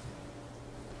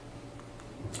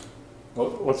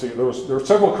 Well, let's see, there are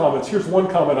several comments. Here's one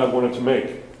comment I wanted to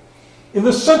make. In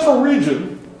the central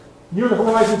region, near the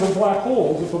horizons of black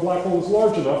holes, if the black hole is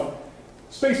large enough,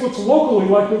 space looks locally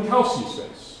like Minkowski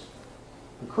space.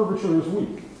 The curvature is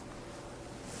weak.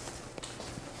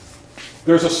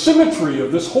 There's a symmetry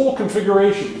of this whole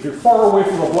configuration. If you're far away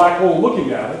from a black hole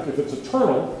looking at it, if it's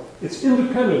eternal, it's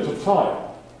independent of time.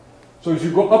 So as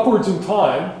you go upwards in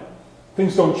time,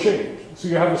 things don't change. So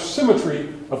you have a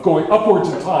symmetry of going upwards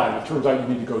in time. It turns out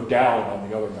you need to go down on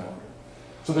the other boundary.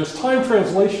 So there's time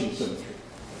translation symmetry.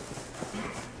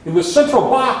 In the central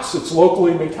box, it's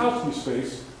locally Minkowski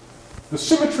space. The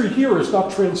symmetry here is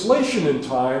not translation in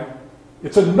time.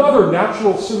 It's another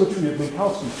natural symmetry of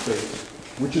Minkowski space,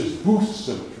 which is boost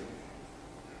symmetry.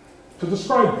 To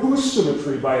describe boost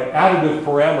symmetry by an additive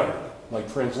parameter,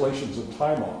 like translations in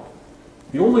time are,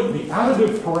 the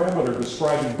additive parameter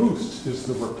describing boosts is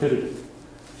the rapidity.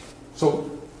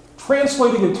 So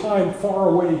translating in time far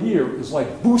away here is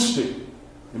like boosting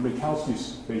in Minkowski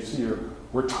space here,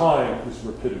 where time is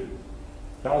rapidity.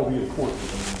 That will be important.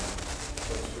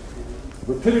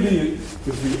 Rapidity is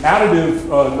the additive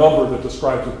number that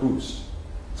describes a boost.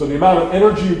 So the amount of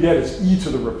energy you get is e to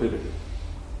the rapidity.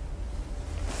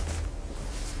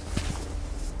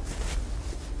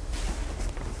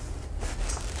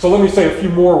 So let me say a few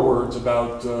more words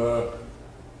about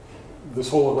this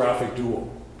holographic dual.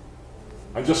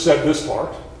 I just said this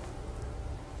part.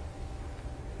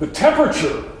 The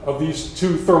temperature of these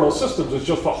two thermal systems is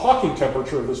just the Hawking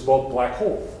temperature of this bulk black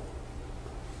hole.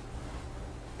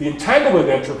 The entanglement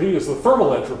entropy is the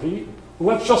thermal entropy.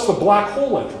 Well, that's just the black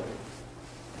hole entropy.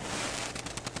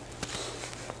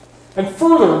 And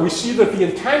further, we see that the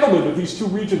entanglement of these two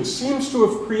regions seems to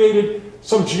have created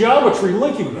some geometry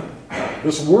linking them,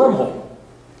 this wormhole.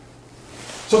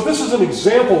 So this is an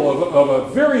example of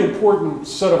a very important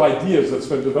set of ideas that's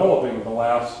been developing in the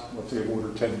last, let's say, of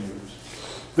order 10 years.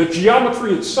 The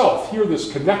geometry itself, here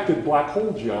this connected black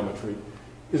hole geometry,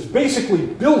 is basically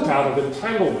built out of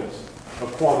entanglement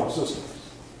of quantum systems.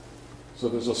 So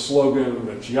there's a slogan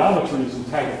that geometry is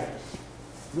entanglement.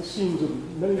 This seems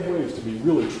in many ways to be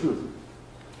really true.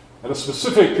 And a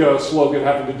specific slogan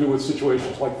having to do with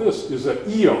situations like this is that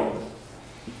EO,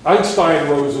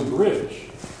 Einstein-Rosen bridge,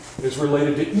 is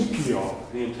related to EPR,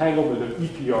 the entanglement of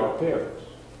EPR pairs.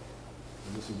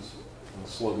 And this is a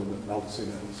slogan that I'll say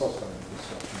that in subsequent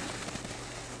discussions.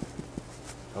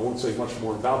 I won't say much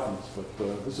more about these,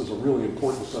 but this is a really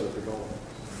important set of developments.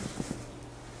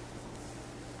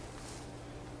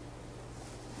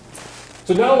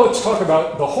 So now let's talk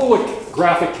about the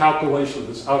holographic calculation of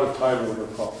this out-of-time order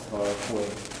flow.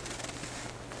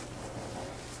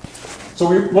 So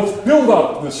let's build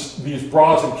up these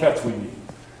bras and kets we need.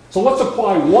 So let's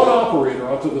apply one operator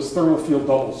onto this thermal field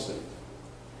double state.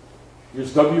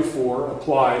 Here's W4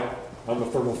 applied on the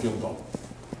thermal field double.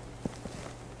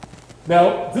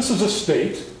 Now, this is a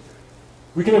state.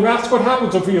 We can ask what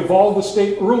happens if we evolve the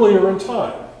state earlier in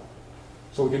time.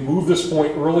 So we can move this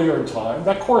point earlier in time.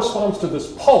 That corresponds to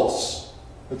this pulse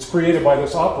that's created by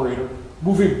this operator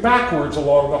moving backwards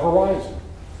along the horizon.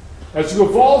 As you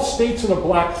evolve states in a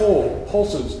black hole,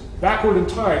 pulses, backward in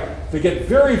time, they get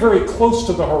very, very close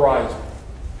to the horizon.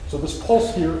 So this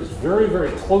pulse here is very,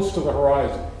 very close to the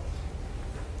horizon.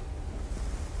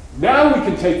 Now we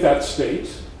can take that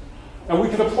state and we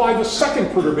can apply the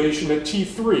second perturbation at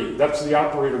T3. That's the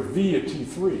operator V at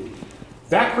T3.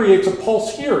 That creates a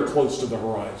pulse here close to the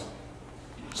horizon.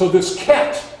 So this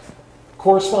ket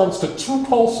corresponds to two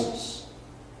pulses,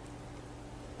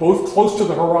 both close to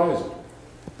the horizon.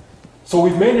 So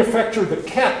we've manufactured the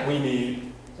ket we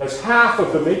need as half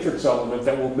of the matrix element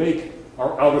that will make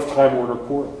our out-of-time order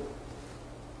correlate.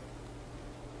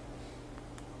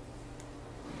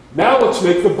 Now let's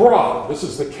make the bra. This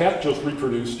is the ket just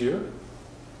reproduced here.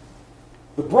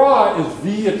 The bra is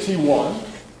V at T1,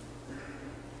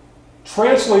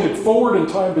 translated forward in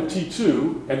time to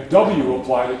T2, and W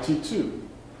applied at T2.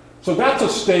 So that's a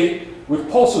state with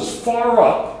pulses far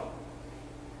up,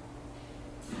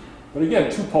 but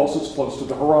again, two pulses close to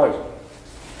the horizon.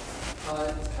 It's kind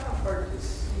of hard to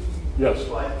see. Yes.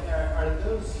 But are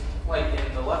those, like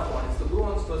in the left one, is the blue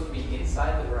one supposed to be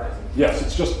inside the horizon? Yes,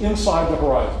 it's just inside the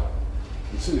horizon.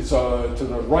 It's to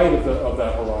the right of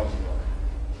that horizon line.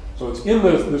 So it's in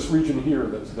this region here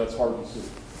that's hard to see.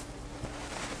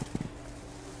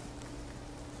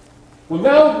 Well,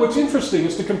 now what's interesting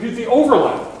is to compute the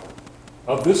overlap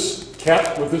of this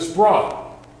ket with this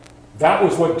bra. That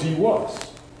was what D was.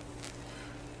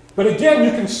 But again,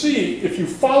 you can see if you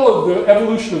follow the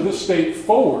evolution of this state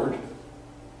forward,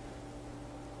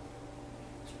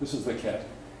 this is the ket,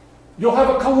 you'll have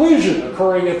a collision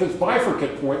occurring at this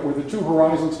bifurcate point where the two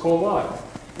horizons collide.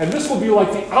 And this will be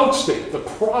like the outstate, the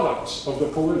products of the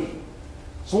collision.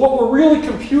 So what we're really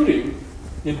computing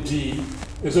in D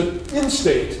is an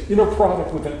in-state inner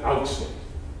product with an outstate.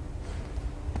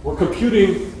 We're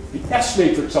computing the S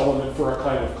matrix element for a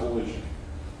kind of collision.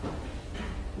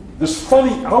 This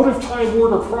funny out-of-time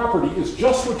order property is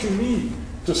just what you need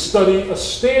to study a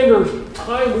standard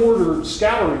time-ordered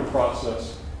scattering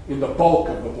process in the bulk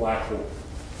of the black hole.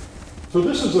 So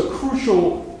this is a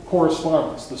crucial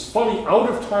correspondence. This funny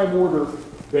out-of-time order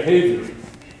behavior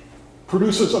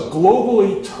produces a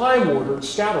globally time-ordered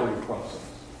scattering process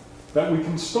that we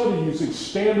can study using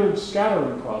standard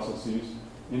scattering processes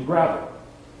in gravity.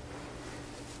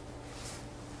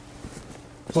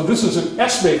 So this is an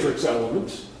S matrix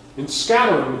element in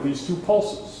scattering of these two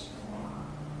pulses.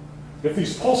 If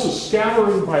these pulses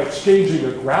scattering by exchanging a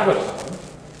graviton,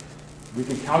 we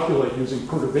can calculate using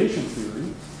perturbation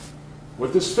theory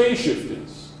what this phase shift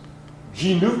is.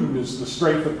 G Newton is the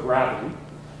strength of gravity.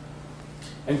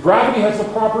 And gravity has the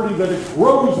property that it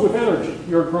grows with energy.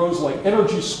 Here it grows like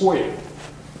energy squared.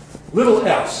 Little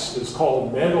s is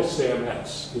called Mandelstam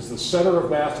s, is the center of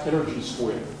mass energy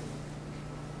squared.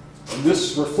 And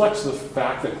this reflects the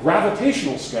fact that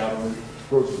gravitational scattering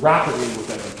grows rapidly with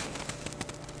energy.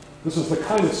 This is the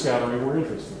kind of scattering we're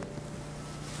interested in.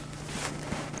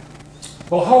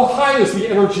 Well, how high is the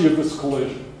energy of this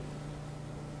collision?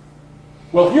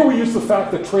 Well, here we use the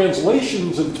fact that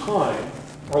translations in time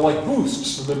are like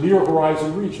boosts in the near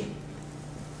horizon region.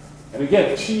 And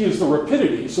again, t is the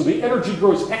rapidity, so the energy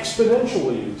grows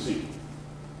exponentially in t.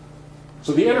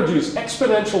 So the energy is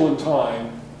exponential in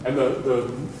time, and the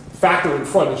factor in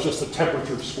front is just the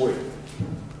temperature squared.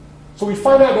 So we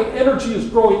find out that energy is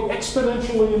growing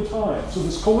exponentially in time. So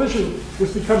this collision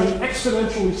is becoming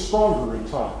exponentially stronger in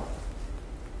time.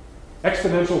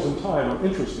 Exponentials in time are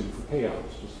interesting for chaos.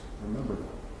 Just remember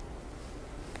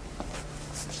that.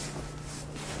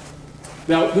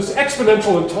 Now, this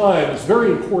exponential in time is very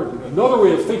important. Another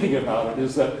way of thinking about it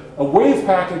is that a wave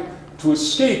packet, to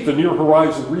escape the near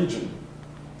horizon region,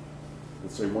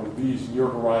 let's say one of these near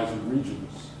horizon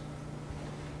regions,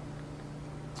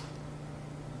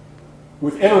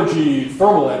 with energy,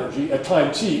 thermal energy, at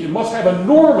time t, it must have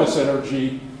enormous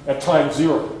energy at time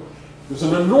 0. There's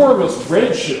an enormous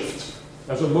redshift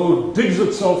as a mode digs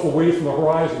itself away from the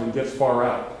horizon and gets far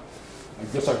out. I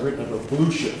guess I've written it a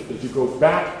blue shift. As you go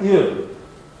back in,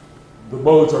 the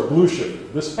modes are blue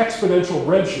shifted. This exponential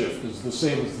redshift is the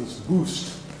same as this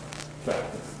boost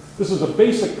factor. This is a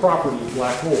basic property of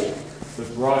black hole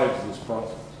that drives this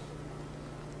process.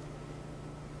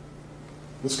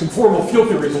 This conformal field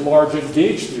theory is a large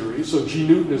N-gauge theory, so G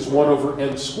Newton is 1 over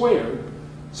n squared.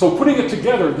 So putting it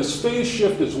together, this phase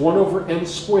shift is 1 over n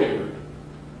squared,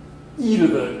 e to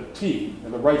the t,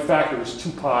 and the right factor is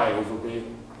 2 pi over beta.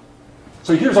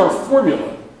 So here's our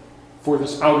formula for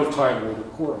this out-of-time order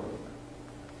correlate.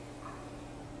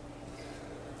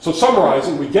 So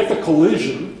summarizing, we get the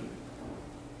collision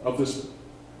of this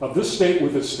state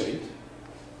with this state.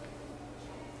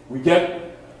 We get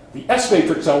the S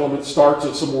matrix element starts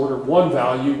at some order 1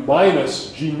 value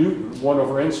minus G Newton, 1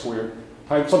 over n squared,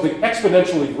 times something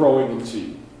exponentially growing in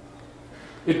t.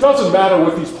 It doesn't matter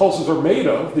what these pulses are made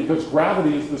of, because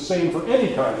gravity is the same for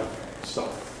any kind of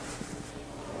stuff.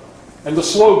 And the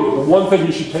slogan, the one thing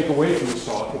you should take away from this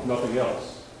talk, if nothing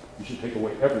else, you should take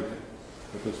away everything,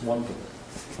 but this one thing,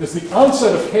 is the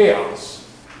onset of chaos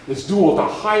is due to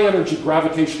high energy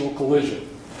gravitational collision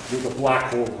with a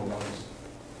black hole horizon.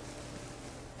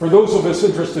 For those of us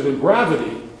interested in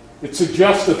gravity, it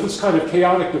suggests that this kind of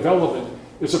chaotic development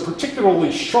is a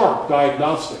particularly sharp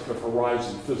diagnostic of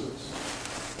horizon physics.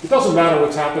 It doesn't matter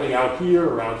what's happening out here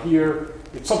or out here.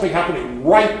 It's something happening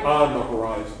right on the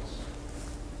horizons.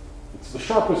 It's the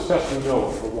sharpest test we know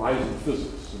of horizon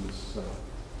physics in this Is it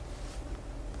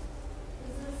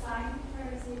a sign or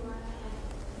is he one?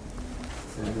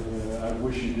 I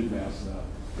wish you didn't ask that.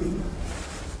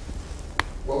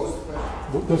 What was the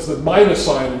question? Does the minus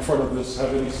sign in front of this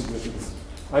have any significance?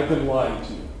 I've been lying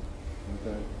to you.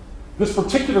 Okay? This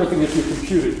particular thing, if you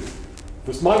compute it,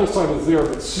 this minus sign is there,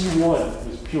 but C1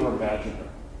 is pure imaginary.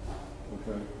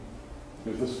 Okay?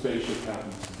 Because this phase shift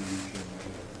happens to be pure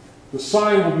imaginary. The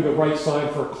sign will be the right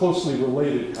sign for a closely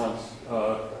related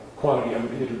quantity I'm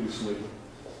going to introduce later.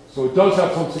 So it does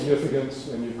have some significance,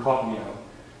 and you caught me out.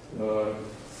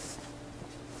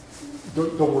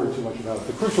 Don't worry too much about it.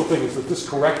 The crucial thing is that this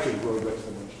correction grows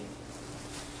exponentially.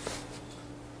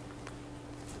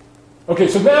 Okay,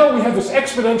 so now we have this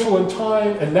exponential in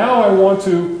time, and now I want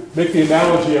to make the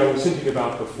analogy I was thinking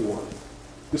about before.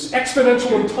 This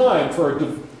exponential in time for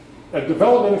a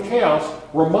development of chaos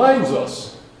reminds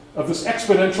us of this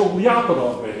exponential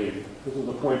Lyapunov behavior. This is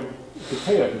the point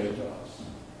Kitaev made to us.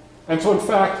 And so in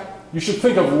fact, you should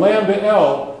think of lambda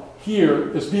L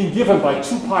here as being given by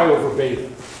 2 pi over beta.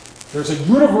 There's a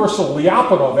universal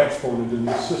Lyapunov exponent in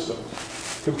these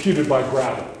systems, computed by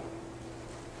gravity.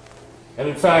 And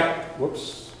in fact,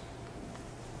 whoops,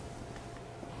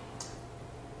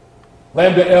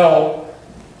 lambda L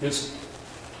is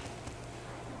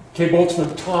K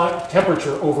Boltzmann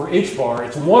temperature over h bar.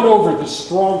 It's 1 over the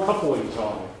strong coupling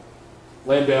time.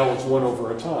 Lambda L is 1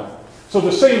 over a time. So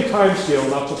the same time scale,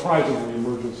 not surprisingly,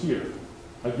 emerges here.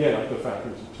 Again, at the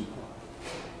factors of 2 pi.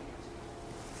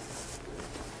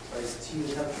 Is T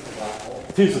the temperature of the black hole?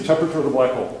 T is the temperature of the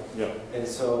black hole, yeah. And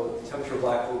so the temperature of the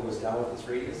black hole goes down with its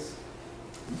radius?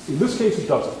 In this case, it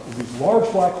doesn't. In these large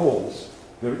black holes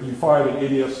that you find in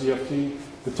ADS-CFT,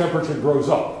 the temperature grows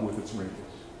up with its radius.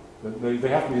 They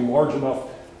have to be large enough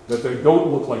that they don't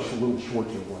look like little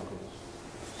Schwarzschild black holes.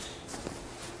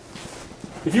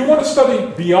 If you want to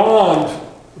study beyond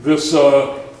this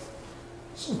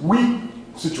weak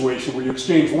situation where you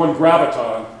exchange one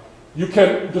graviton, you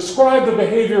can describe the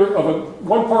behavior of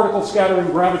one particle scattering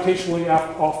gravitationally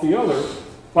off the other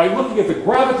by looking at the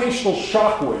gravitational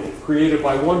shock wave created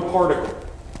by one particle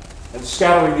and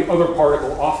scattering the other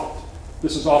particle off it.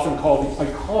 This is often called the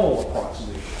Eikonal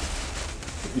approximation.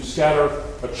 If you scatter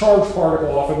a charged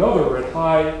particle off another at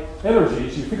high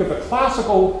energies, you think of the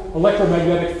classical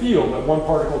electromagnetic field that one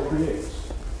particle creates.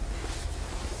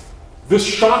 This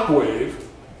shock wave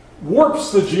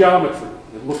warps the geometry.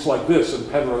 It looks like this in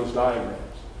Penrose diagrams.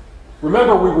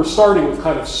 Remember, we were starting with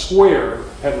kind of square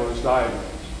Penrose diagrams.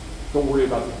 Don't worry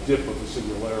about the dip of the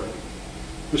singularity.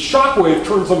 The shock wave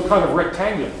turns them kind of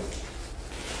rectangular.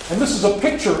 And this is a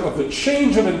picture of the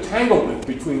change of entanglement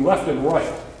between left and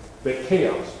right that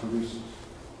chaos produces.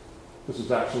 This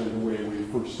is actually the way we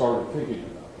first started thinking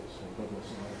about this when Douglas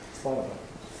and I thought about this.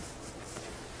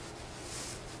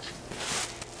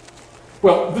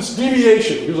 Well, this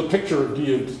deviation, here's a picture of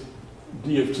d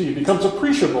of t, becomes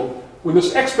appreciable when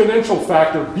this exponential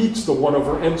factor beats the 1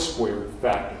 over n squared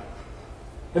factor.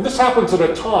 And this happens at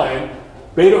a time,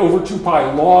 beta over 2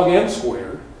 pi log n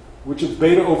squared, which is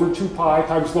beta over 2 pi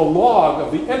times the log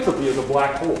of the entropy of the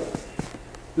black hole.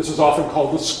 This is often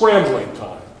called the scrambling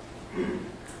time.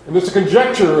 And there's a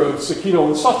conjecture of Sekino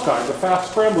and Susskind, the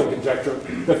fast scrambling conjecture,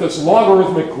 that this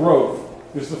logarithmic growth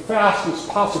is the fastest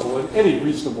possible in any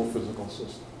reasonable physical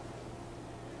system.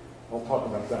 I'll talk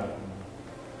about that in a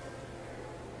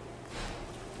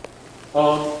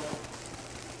minute.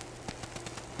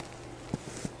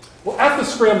 Well, at the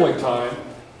scrambling time,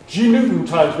 G Newton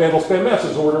times Mandelstam S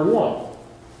is order 1.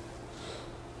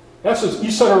 S is E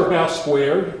center of mass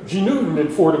squared. G Newton in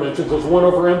 4 dimensions is 1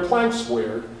 over m Planck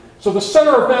squared. So the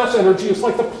center of mass energy is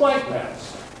like the Planck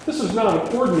mass. This is not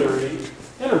an ordinary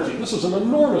energy. This is an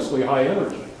enormously high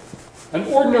energy. An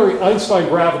ordinary Einstein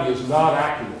gravity is not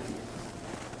accurate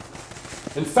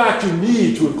here. In fact, you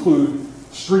need to include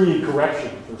stringy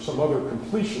corrections or some other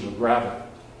completion of gravity.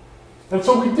 And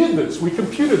so we did this. We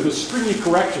computed the stringy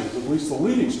corrections, at least the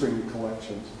leading stringy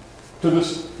corrections, to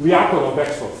this Lyapunov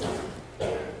exponent.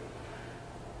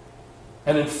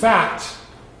 And in fact,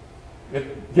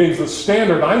 it gave the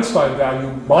standard Einstein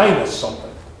value minus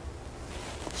something.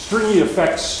 Stringy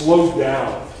effects slowed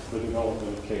down the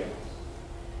development of chaos.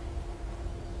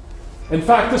 In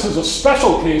fact, this is a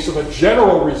special case of a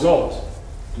general result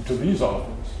to these authors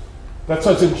that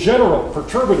says, in general,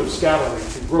 perturbative scattering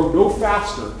can grow no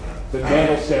faster than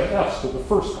Mandelstam S to the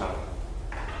first power.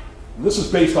 And this is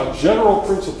based on general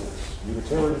principles,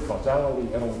 unitarity, causality,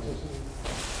 analyticity.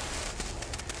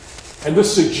 And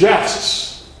this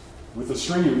suggests, with the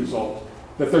stringy result,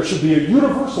 that there should be a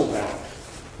universal value.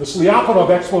 This Lyapunov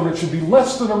exponent should be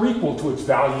less than or equal to its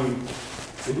value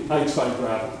in Einstein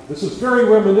gravity. This is very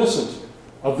reminiscent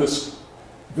of this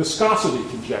viscosity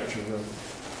conjecture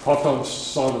of Houghton,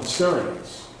 Son, and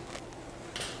Sterrenitz.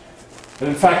 And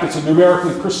in fact, it's a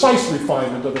numerically precise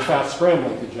refinement of the fast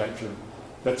scrambling conjecture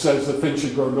that says that things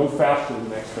should grow no faster than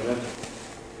exponential.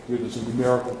 Here there's a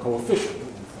numerical coefficient that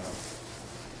we found.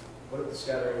 What if the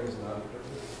scattering is non-perturbative?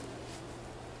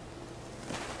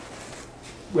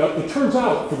 Well, it turns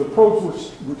out, for the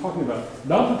probes we're talking about,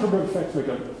 non-perturbative effects make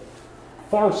a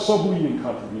far subleading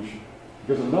contribution.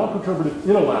 Because a non-perturbative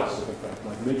inelastic effect,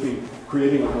 like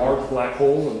creating a large black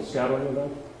hole in a scattering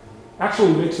event,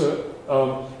 actually makes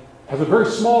has a very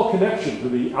small connection to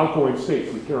the outgoing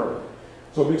states we care about.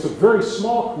 So it makes a very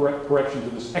small correction to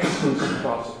this exclusive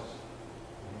process.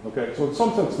 Okay, so in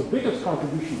some sense, the biggest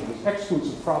contribution to this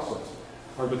exclusive process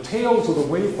are the tails of the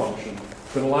wave function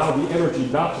that allow the energy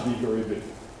not to be very big.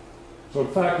 So in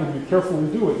fact, when you carefully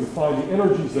do it, you find the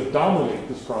energies that dominate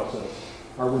this process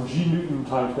are when G Newton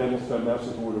times Mandelstam S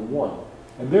is order 1.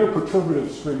 And their perturbative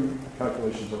string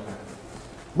calculations are accurate.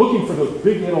 Looking for those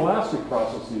big inelastic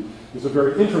processes is a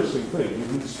very interesting thing. You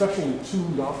need specially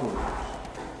tuned operators.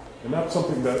 And that's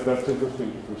something that's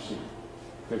interesting to pursue.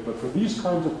 Okay, but for these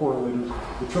kinds of correlators,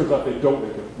 it turns out they don't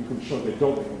make it. You can show they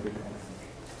don't make a big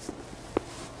contribution.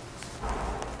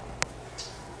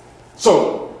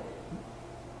 So,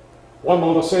 Juan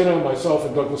Montesano, myself,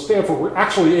 and Douglas Stanford were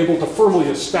actually able to firmly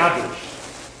establish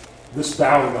this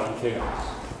bound on chaos.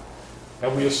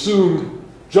 And we assume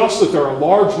just that there are a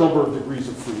large number of degrees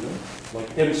of freedom,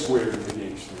 like n squared in the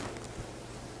gauge theory.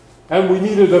 And we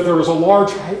needed that there was a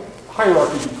large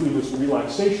hierarchy between this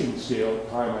relaxation scale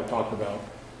time I talked about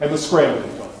and the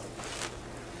scrambling time.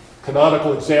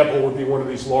 Canonical example would be one of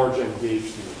these large n gauge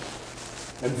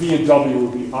theories. And V and W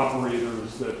would be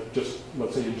operators that just,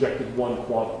 let's say, injected one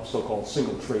quantum, so-called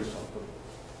single trace operator.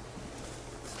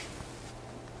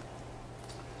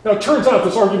 Now, it turns out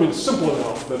this argument is simple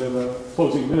enough that in the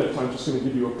closing minutes, I'm just going to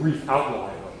give you a brief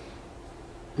outline of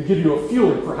it, to give you a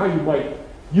feeling for how you might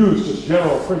use just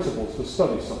general principles to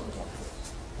study something like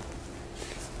this.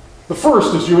 The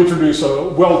first is you introduce a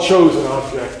well-chosen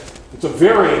object. It's a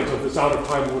variant of this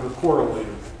out-of-time order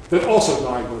correlator that also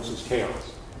diagnoses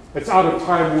chaos. It's out of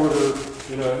time order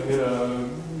in a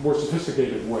more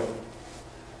sophisticated way.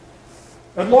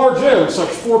 At large n, such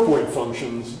 4-point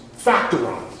functions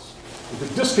factorize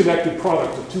into disconnected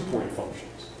product of 2-point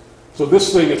functions. So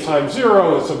this thing at time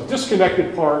 0 is some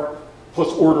disconnected part plus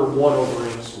order 1 over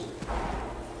n squared.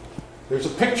 There's a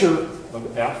picture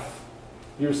of f.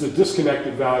 Here's the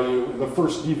disconnected value and the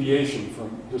first deviation from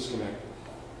disconnected.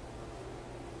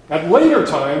 At later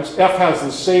times, f has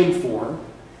the same form,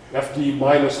 fd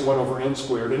minus 1 over n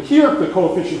squared. And here, the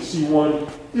coefficient c1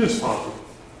 is positive.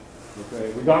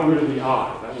 Okay, we got rid of the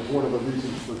I. That was one of the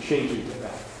reasons for changing to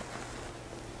f.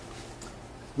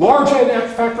 Large n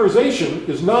factorization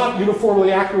is not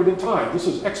uniformly accurate in time. This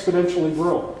is exponentially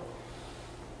growing.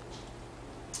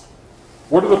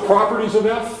 What are the properties of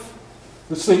f?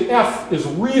 This thing f is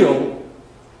real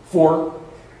for,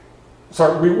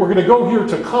 we're going to go here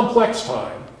to complex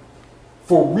time.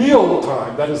 For real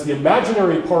time, that is the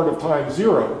imaginary part of time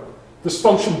 0, this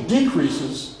function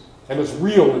decreases and is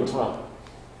real in time.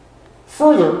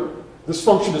 Further, this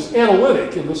function is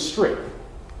analytic in the strip.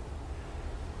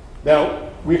 Now,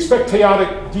 we expect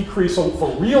chaotic decrease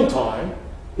for real time.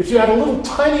 If you add a little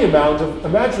tiny amount of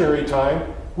imaginary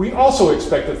time, we also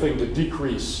expect the thing to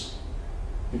decrease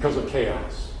because of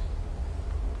chaos.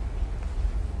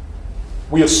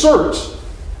 We assert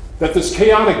that this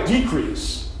chaotic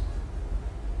decrease,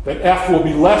 that f will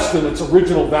be less than its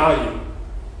original value,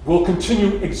 will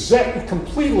continue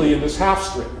completely in this half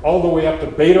strip, all the way up to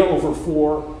beta over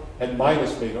 4 and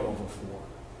minus beta over 4.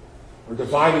 We're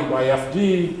dividing by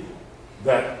fd,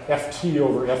 that ft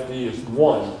over fd is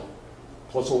 1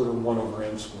 plus order 1 over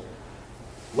n squared,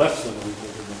 less than or equal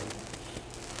to 1.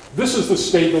 This is the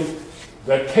statement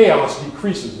that chaos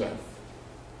decreases f.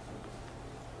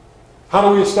 How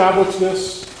do we establish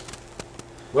this?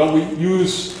 Well, we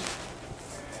use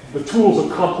the tools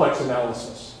of complex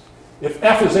analysis. If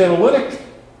f is analytic,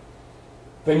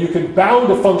 then you can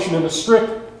bound a function in a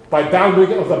strip by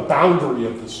bounding of the boundary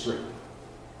of the strip.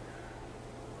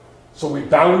 So we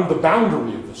bound the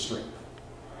boundary of the strip.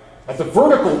 At the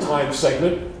vertical time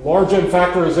segment, large n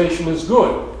factorization is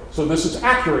good. So this is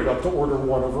accurate up to order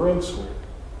 1 over n squared.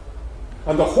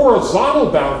 On the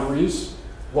horizontal boundaries,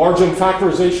 large n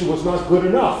factorization was not good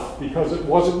enough because it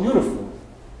wasn't uniform.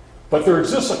 But there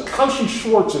exists a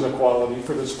Cauchy-Schwarz inequality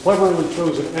for this cleverly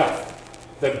chosen f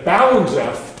that bounds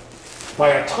f by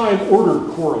a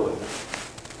time-ordered correlator.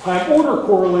 Time-ordered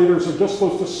correlators are just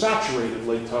supposed to saturate at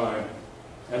late time,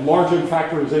 and large n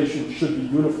factorization should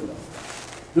be uniform.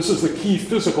 This is the key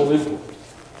physical input.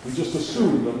 We just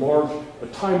assume that a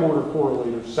time-ordered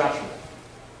correlator saturates.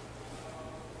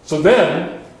 So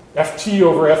then, ft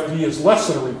over fd is less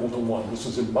than or equal to 1. This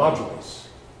is in modulus.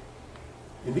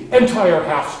 In the entire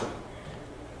half strip.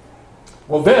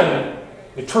 Well then,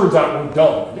 it turns out we're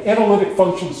done. An analytic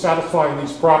function satisfying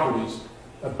these properties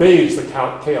obeys the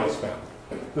chaos bound.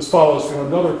 This follows from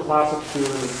another classic theory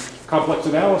of complex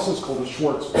analysis called the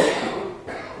Schwarz bound.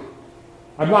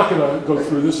 I'm not going to go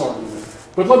through this argument,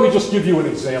 but let me just give you an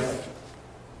example.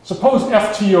 Suppose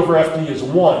ft over fd is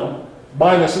 1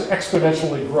 minus an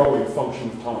exponentially growing function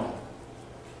of time.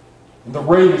 And the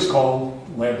rate is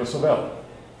called lambda sub L.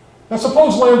 Now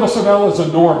suppose lambda sub L is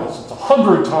enormous. It's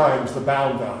 100 times the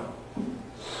bound value.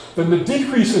 Then the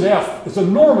decrease in f is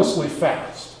enormously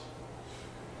fast.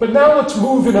 But now let's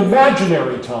move in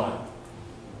imaginary time.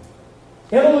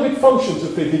 Analytic functions,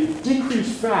 if they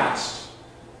decrease fast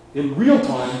in real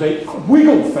time, they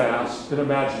wiggle fast in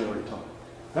imaginary time.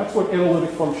 That's what analytic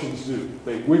functions do.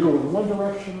 They wiggle in one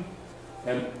direction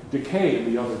and decay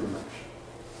in the other direction.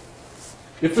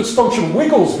 If this function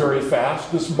wiggles very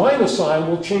fast, this minus sign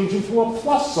will change into a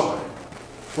plus sign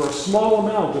for a small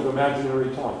amount of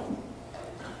imaginary time.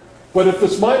 But if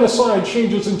this minus sign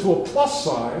changes into a plus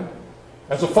sign,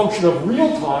 as a function of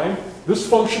real time, this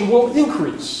function will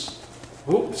increase.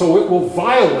 So it will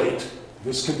violate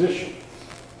this condition.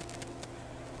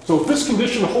 So if this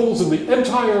condition holds in the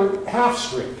entire half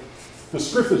strip, the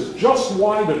strip is just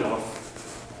wide enough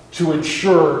to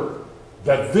ensure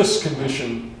that this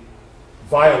condition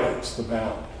violates the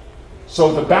bound.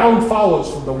 So the bound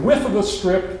follows from the width of the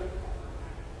strip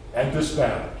and this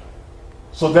bound.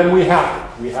 So then we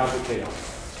have the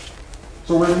chaos.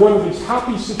 So we're in one of these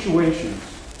happy situations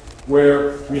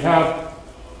where we have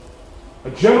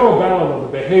a general bound on the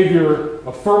behavior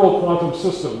of thermal quantum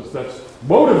systems that's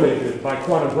motivated by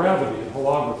quantum gravity and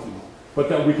holography, but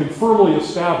that we can firmly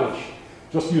establish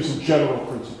just using general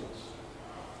principles.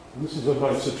 And this is a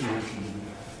nice situation to be in.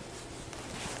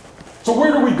 So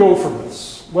where do we go from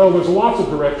this? Well, there's lots of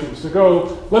directions to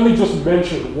go. Let me just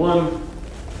mention one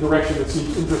direction that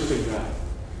seems interesting now.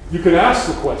 You could ask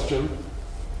the question,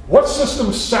 what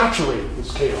systems saturate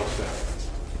this chaos bound?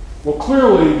 Well,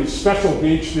 clearly, these special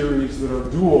gauge theories that are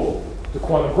dual to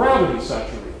quantum gravity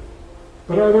saturated,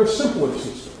 but are there simpler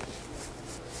systems?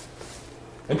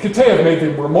 And Kitaev made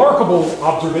the remarkable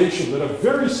observation that a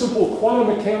very simple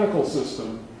quantum mechanical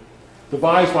system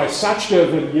devised by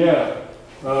Sachdev and Ye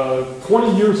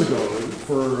 20 years ago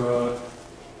for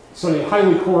studying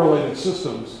highly correlated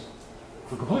systems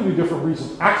for completely different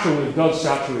reasons actually does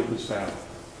saturate this pattern.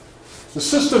 The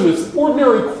system is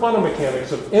ordinary quantum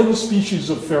mechanics of n species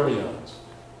of fermions.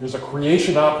 There's a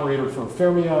creation operator for a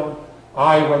fermion.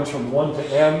 I runs from 1 to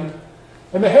n.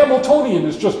 And the Hamiltonian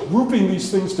is just grouping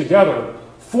these things together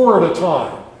 4 at a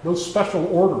time. No special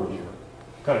order here.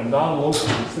 Kind of non-local.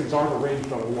 These things aren't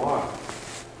arranged on a line.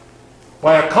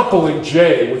 By a coupling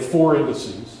J with 4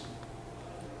 indices.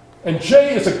 And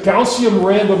J is a Gaussian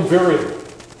random variable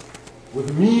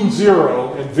with mean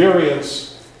 0 and variance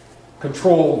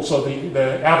controlled so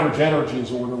the average energy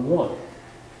is order 1.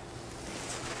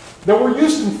 Now we're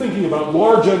used to thinking about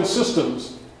large n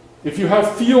systems. If you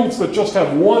have fields that just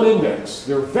have one index,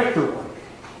 they're vector-like.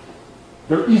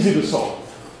 They're easy to solve.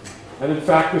 And in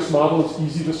fact, this model is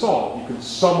easy to solve. You can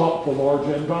sum up the large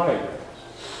n diagrams.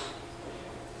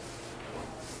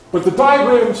 But the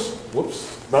diagrams,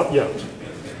 whoops, not yet.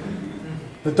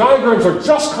 The diagrams are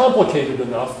just complicated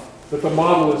enough that the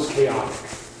model is chaotic.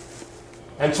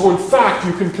 And so in fact,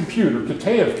 you can compute, or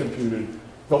Kitaev computed,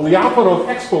 the Lyapunov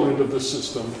exponent of this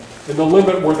system in the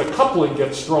limit where the coupling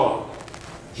gets strong.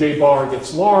 J bar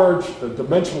gets large, the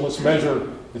dimensionless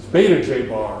measure is beta J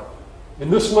bar. In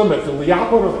this limit, the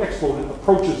Lyapunov exponent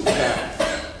approaches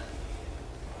that.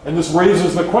 And this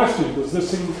raises the question, does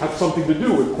this thing have something to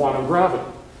do with quantum gravity?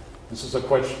 This is a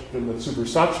question that Super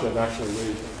Sachdev actually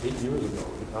raised 8 years ago,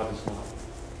 if not as long.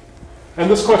 And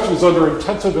this question is under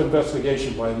intensive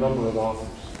investigation by a number of authors.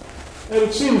 And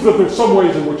it seems that there's some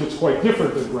ways in which it's quite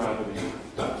different than gravity.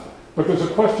 But there's a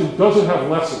question, does it have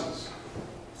lessons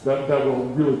that will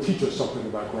really teach us something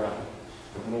about gravity?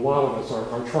 And a lot of us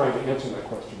are trying to answer that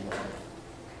question now.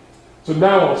 So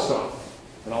now I'll stop,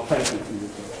 and I'll thank you for your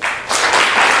attention.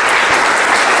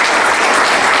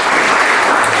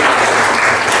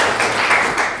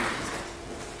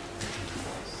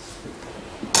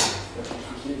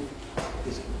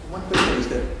 One question is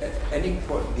that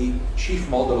the chief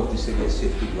model of this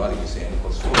safety duality is n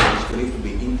equals 4 is believed to be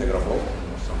integrable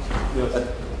or something. Yes.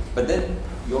 But then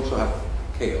you also have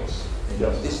chaos. And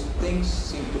yes. These things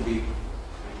seem to be...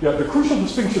 Yeah, the crucial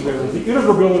distinction there is the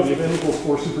integrability of n equals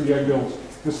 4 super Yang-Mills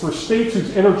is for states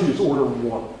whose energy is order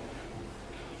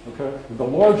 1. Okay? With the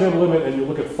large n limit, and you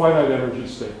look at finite energy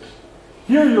states.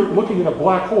 Here you're looking at a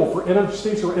black hole for energy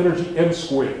states or energy n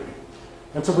squared.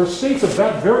 And so for states of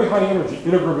that very high energy,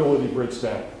 integrability breaks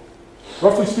down.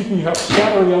 Roughly speaking, you have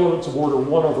scattering elements of order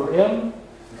 1 over n,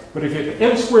 but if you have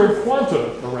n squared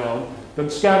quanta around, then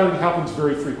scattering happens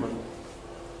very frequently.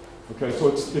 Okay, so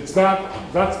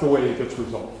that's the way it gets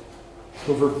resolved.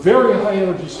 So for very high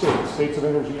energy states of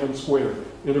energy n squared,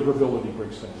 integrability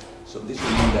breaks down. So this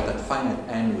would mean that at finite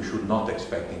n we should not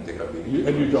expect integrability.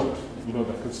 And you don't. You know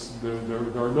that because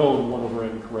there are known 1 over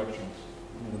n corrections.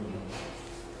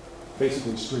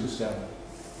 Basically string scattering.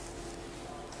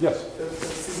 Yes? The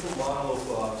simple model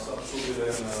of substituted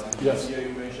and yes. here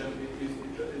you mentioned,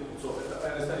 so I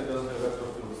understand it doesn't have vector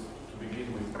fields to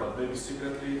begin with, but maybe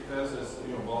secretly it has as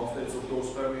bound states of those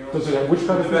fermions. Does it have which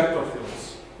kind of vector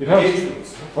fields? It has. Gauge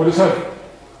fields. Oh, does it have?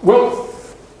 Well,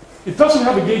 it doesn't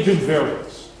have a gauge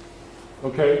invariance.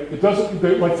 Okay, it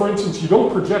doesn't. Like for instance, you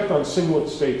don't project on singlet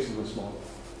states in this model.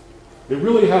 It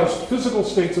really has physical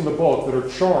states in the bulk that are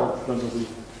charged under the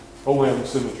OM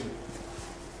symmetry.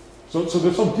 So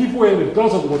there's some deep way and it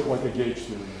doesn't look like a gauge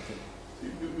theory.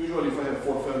 Usually if I have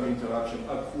 4 Fermi interaction,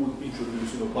 I could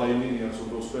introduce bilinears of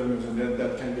those fermions and then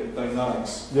that can get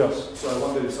dynamics. Yes. So I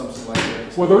wonder if something like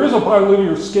that. Well, there is a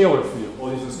bilinear scalar field.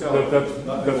 Oh, it's a scalar.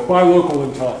 That's bilocal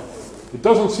in time. It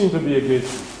doesn't seem to be a gauge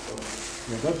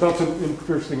field. Yeah, that's an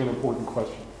interesting and important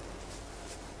question.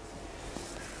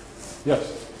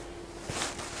 Yes?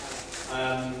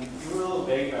 You were a little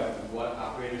vague about what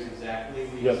operators exactly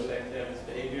we yes. expect to have this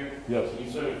behavior. Yes. Can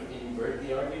you sort of invert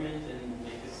the argument and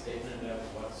make a statement about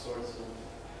what sorts of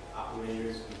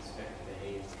operators we expect to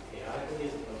behave chaotically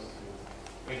as opposed to...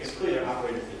 I mean, it's clear there are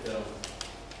operators that don't.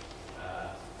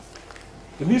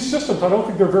 In these systems, I don't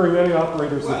think there are very many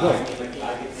operators that don't. I mean, like the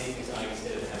eigenthing is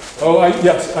eigenstated have... Oh,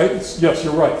 yes,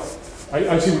 you're right.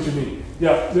 I see what you mean.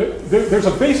 Yeah, there's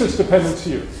a basis dependence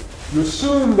here. You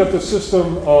assume that the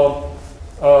system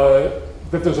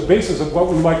that there's a basis of what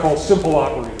we might call simple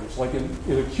operators. Like in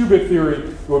a qubit theory,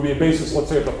 there would be a basis, let's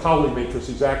say, of the Pauli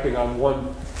matrices acting on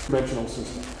one-dimensional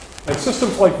system. And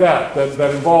systems like that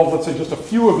involve, let's say, just a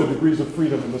few of the degrees of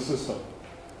freedom in the system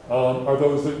are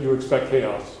those that you expect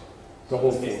chaos. the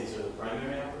whole In this form. case, these are the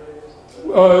primary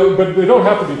operators? But they don't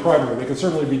have to be primary. They can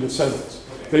certainly be descendants.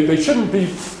 They shouldn't be,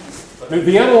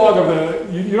 the analog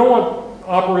of you don't want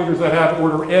operators that have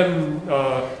order n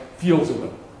fields in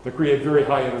them that create very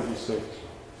high energy states.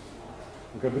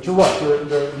 Okay, but you're right,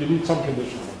 you need some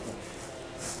conditioning like that.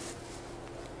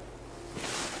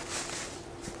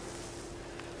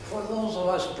 For those of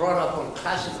us brought up on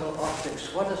classical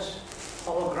optics, what does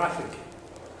holographic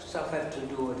stuff have to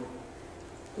do with?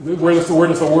 Where does the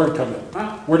word come in?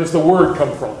 Huh? Where does the word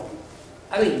come from?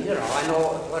 I mean, I know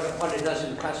what it does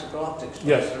in classical optics, but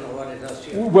Yes. I don't know what it does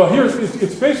here. Well,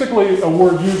 it's basically a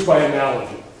word used by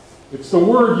analogy. It's the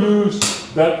word used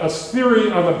that a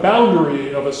theory on the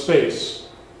boundary of a space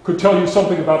could tell you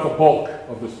something about the bulk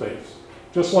of the space.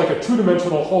 Just like a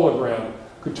two-dimensional hologram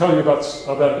could tell you about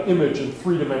an image in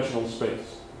three-dimensional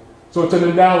space. So it's an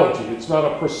analogy. It's not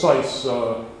a precise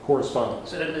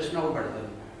correspondence. Is it a misnomer then?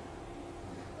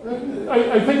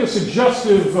 I think a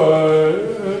suggestive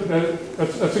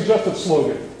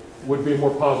slogan would be a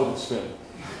more positive spin.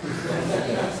 I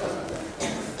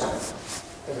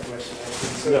have a question.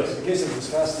 So Yes. in the case of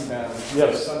viscosity bound, Yes. there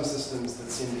are some systems that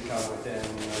seem to come within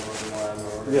order 1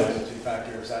 or order Yes. 2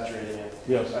 factor of saturating it.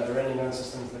 Yes. Are there any known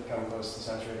systems that come close to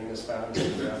saturating this bound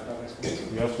in the convex space?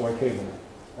 The SYK model.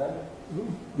 Huh?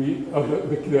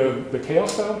 The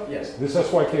chaos bound? Yes. This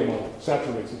SYK model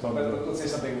saturates it on But the. let's say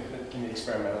something that can be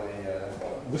experimentally.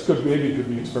 This could be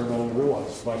experimentally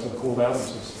realized by some cooled atom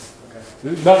system.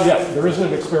 Okay. Not yet. There isn't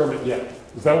an experiment yet.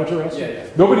 Is that what you're asking? Yeah.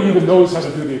 Nobody even knows how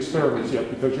to do the experiments yet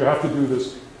because you have to do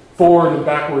this forward and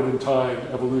backward in time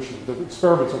evolution. The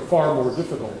experiments are far more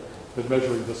difficult than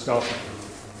measuring viscosity.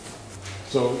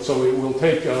 So it will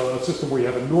take a system where you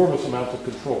have enormous amounts of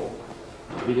control,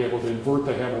 being able to invert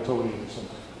the Hamiltonian or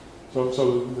something.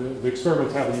 So the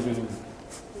experiments haven't even,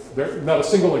 not a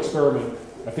single experiment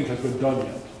I think has been done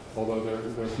yet, although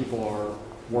there people are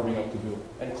warming up to do it.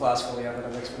 And classically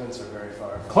evident exponents are very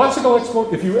far. Classical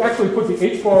exponent, if you actually put the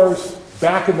h bars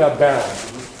back in that bound,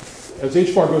 as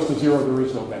h bar goes to 0, there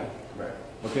is no bound. Right.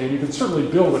 Okay, and you can certainly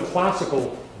build a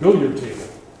classical billiard table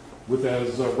with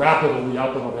as rapid a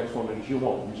Lyapunov exponent as you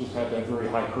want. You just have to have very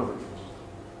high curvatures.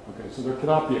 Okay, so there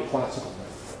cannot be a classical bound.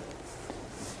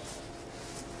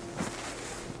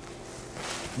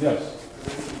 Yes?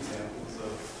 Examples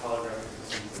of holographic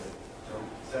systems that don't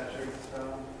saturate the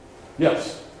sound?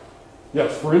 Yes.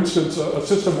 Yes, for instance, a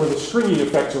system where the stringy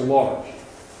effects are large.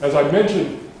 As I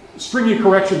mentioned, stringy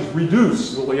corrections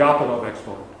reduce the Lyapunov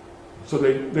exponent. So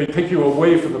they take you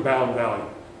away from the bound value.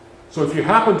 So if you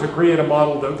happen to create a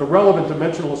model, the relevant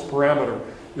dimensionless parameter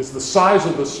is the size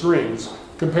of the strings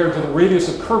compared to the radius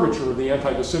of curvature of the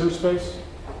anti-de Sitter space.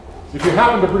 If you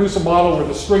happen to produce a model where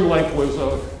the string length was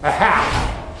a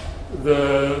half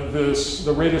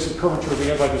the radius of curvature of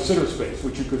the anti-de Sitter space,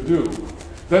 which you could do,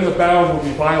 then the bound would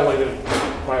be violated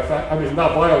by a factor,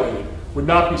 not violated, would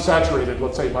not be saturated,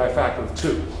 let's say, by a factor of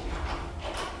 2.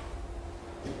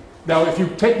 Now, if you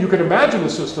can imagine a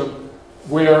system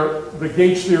where the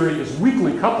gauge theory is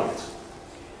weakly coupled,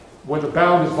 when the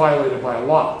bound is violated by a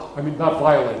lot. Not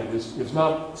violated, is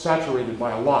not saturated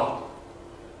by a lot.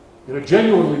 In a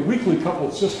genuinely weakly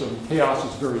coupled system, chaos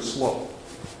is very slow,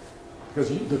 because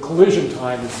the collision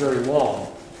time is very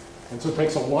long, and so it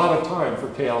takes a lot of time for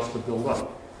chaos to build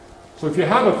up. So if you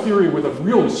have a theory with a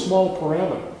really small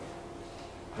parameter,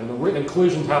 and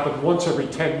collisions happen once every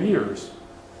 10 years,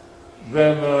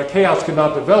 then chaos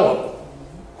cannot develop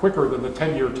quicker than the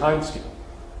 10-year time scale.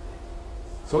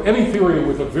 So any theory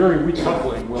with a very weak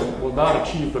coupling will not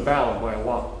achieve the bound by a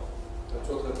lot. That's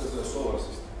what happens in a solar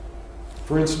system.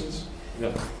 For instance,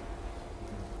 yeah.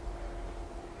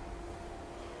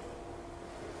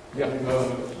 Yeah. I'm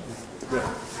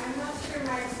not sure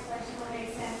my question will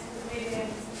make sense, but maybe I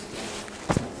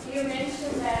misunderstood. You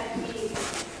mentioned that the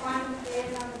quantum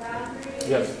phase on the boundary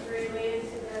Yes. is related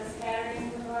to the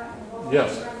scattering of the whole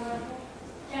Yes. from.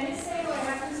 Can you say what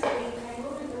happens to the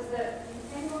entanglement? Does the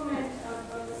entanglement of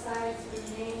both sides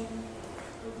remain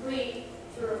complete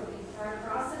through the entire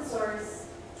process, or is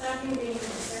something being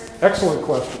observed? Excellent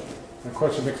question. That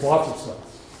question makes lots of sense.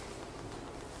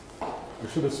 I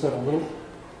should have spent a little.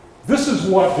 This is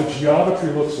what the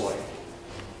geometry looks like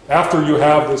after you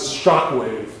have this shock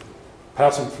wave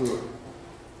passing through it.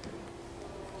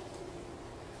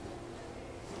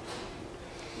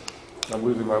 I'm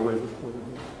losing my way.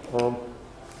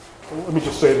 Let me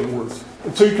just say it in words.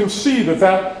 And so you can see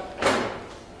that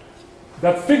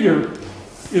figure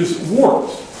is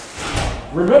warped.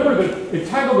 Remember that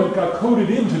entanglement got coded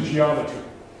into geometry.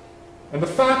 And the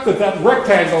fact that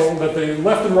rectangle, that the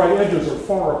left and right edges are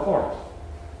far apart,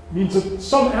 means that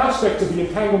some aspects of the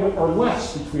entanglement are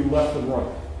less between left and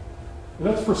right. And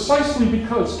that's precisely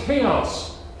because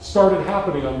chaos started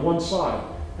happening on one side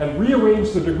and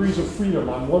rearranged the degrees of freedom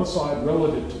on one side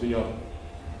relative to the other.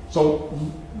 So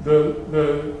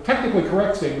the technically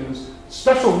correct statement is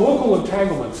special local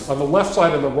entanglements on the left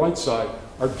side and the right side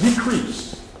are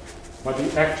decreased by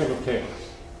the action of chaos.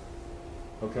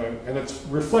 Okay? And it's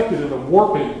reflected in the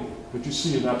warping that you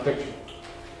see in that picture.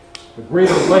 The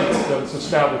greater length that is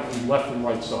established in left and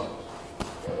right sides.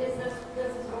 Does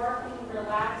this warping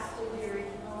relax to the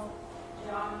original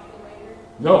geometry later?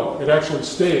 No, it actually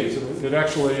stays. It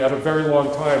actually, at a very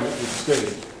long time, it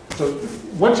stays. So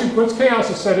once chaos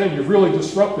is set in, you've really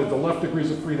disrupted the left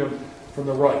degrees of freedom from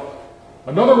the right.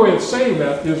 Another way of saying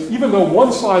that is, even though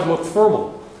one side looked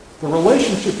thermal, the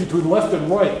relationship between left and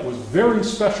right was very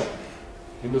special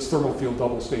in this thermal field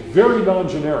double state, very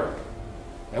non-generic.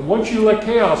 And once you let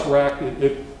chaos rack,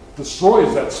 it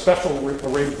destroys that special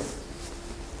arrangement.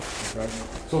 Okay?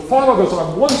 So thought of as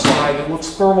on one side, it looks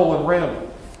thermal and random.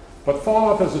 But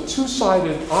thought of as a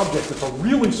two-sided object, it's a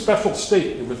really special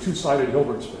state in the two-sided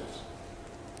Hilbert space.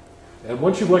 And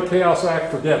once you let chaos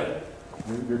act, forget it.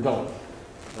 You're done.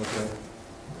 Okay?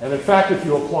 And in fact, if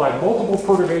you apply multiple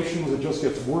perturbations, it just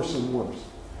gets worse and worse.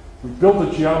 We built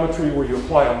a geometry where you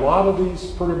apply a lot of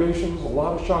these perturbations, a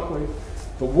lot of shock wave.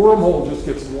 The wormhole just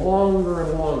gets longer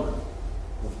and longer,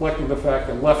 reflecting the fact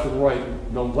that left and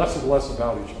right know less and less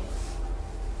about each other.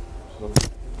 So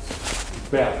it's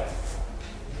bad.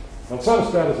 Now, it's not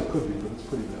as bad as it could be, but it's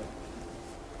pretty bad.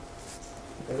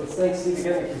 Okay, let's thank Steve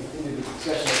again and continue the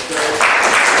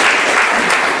discussion.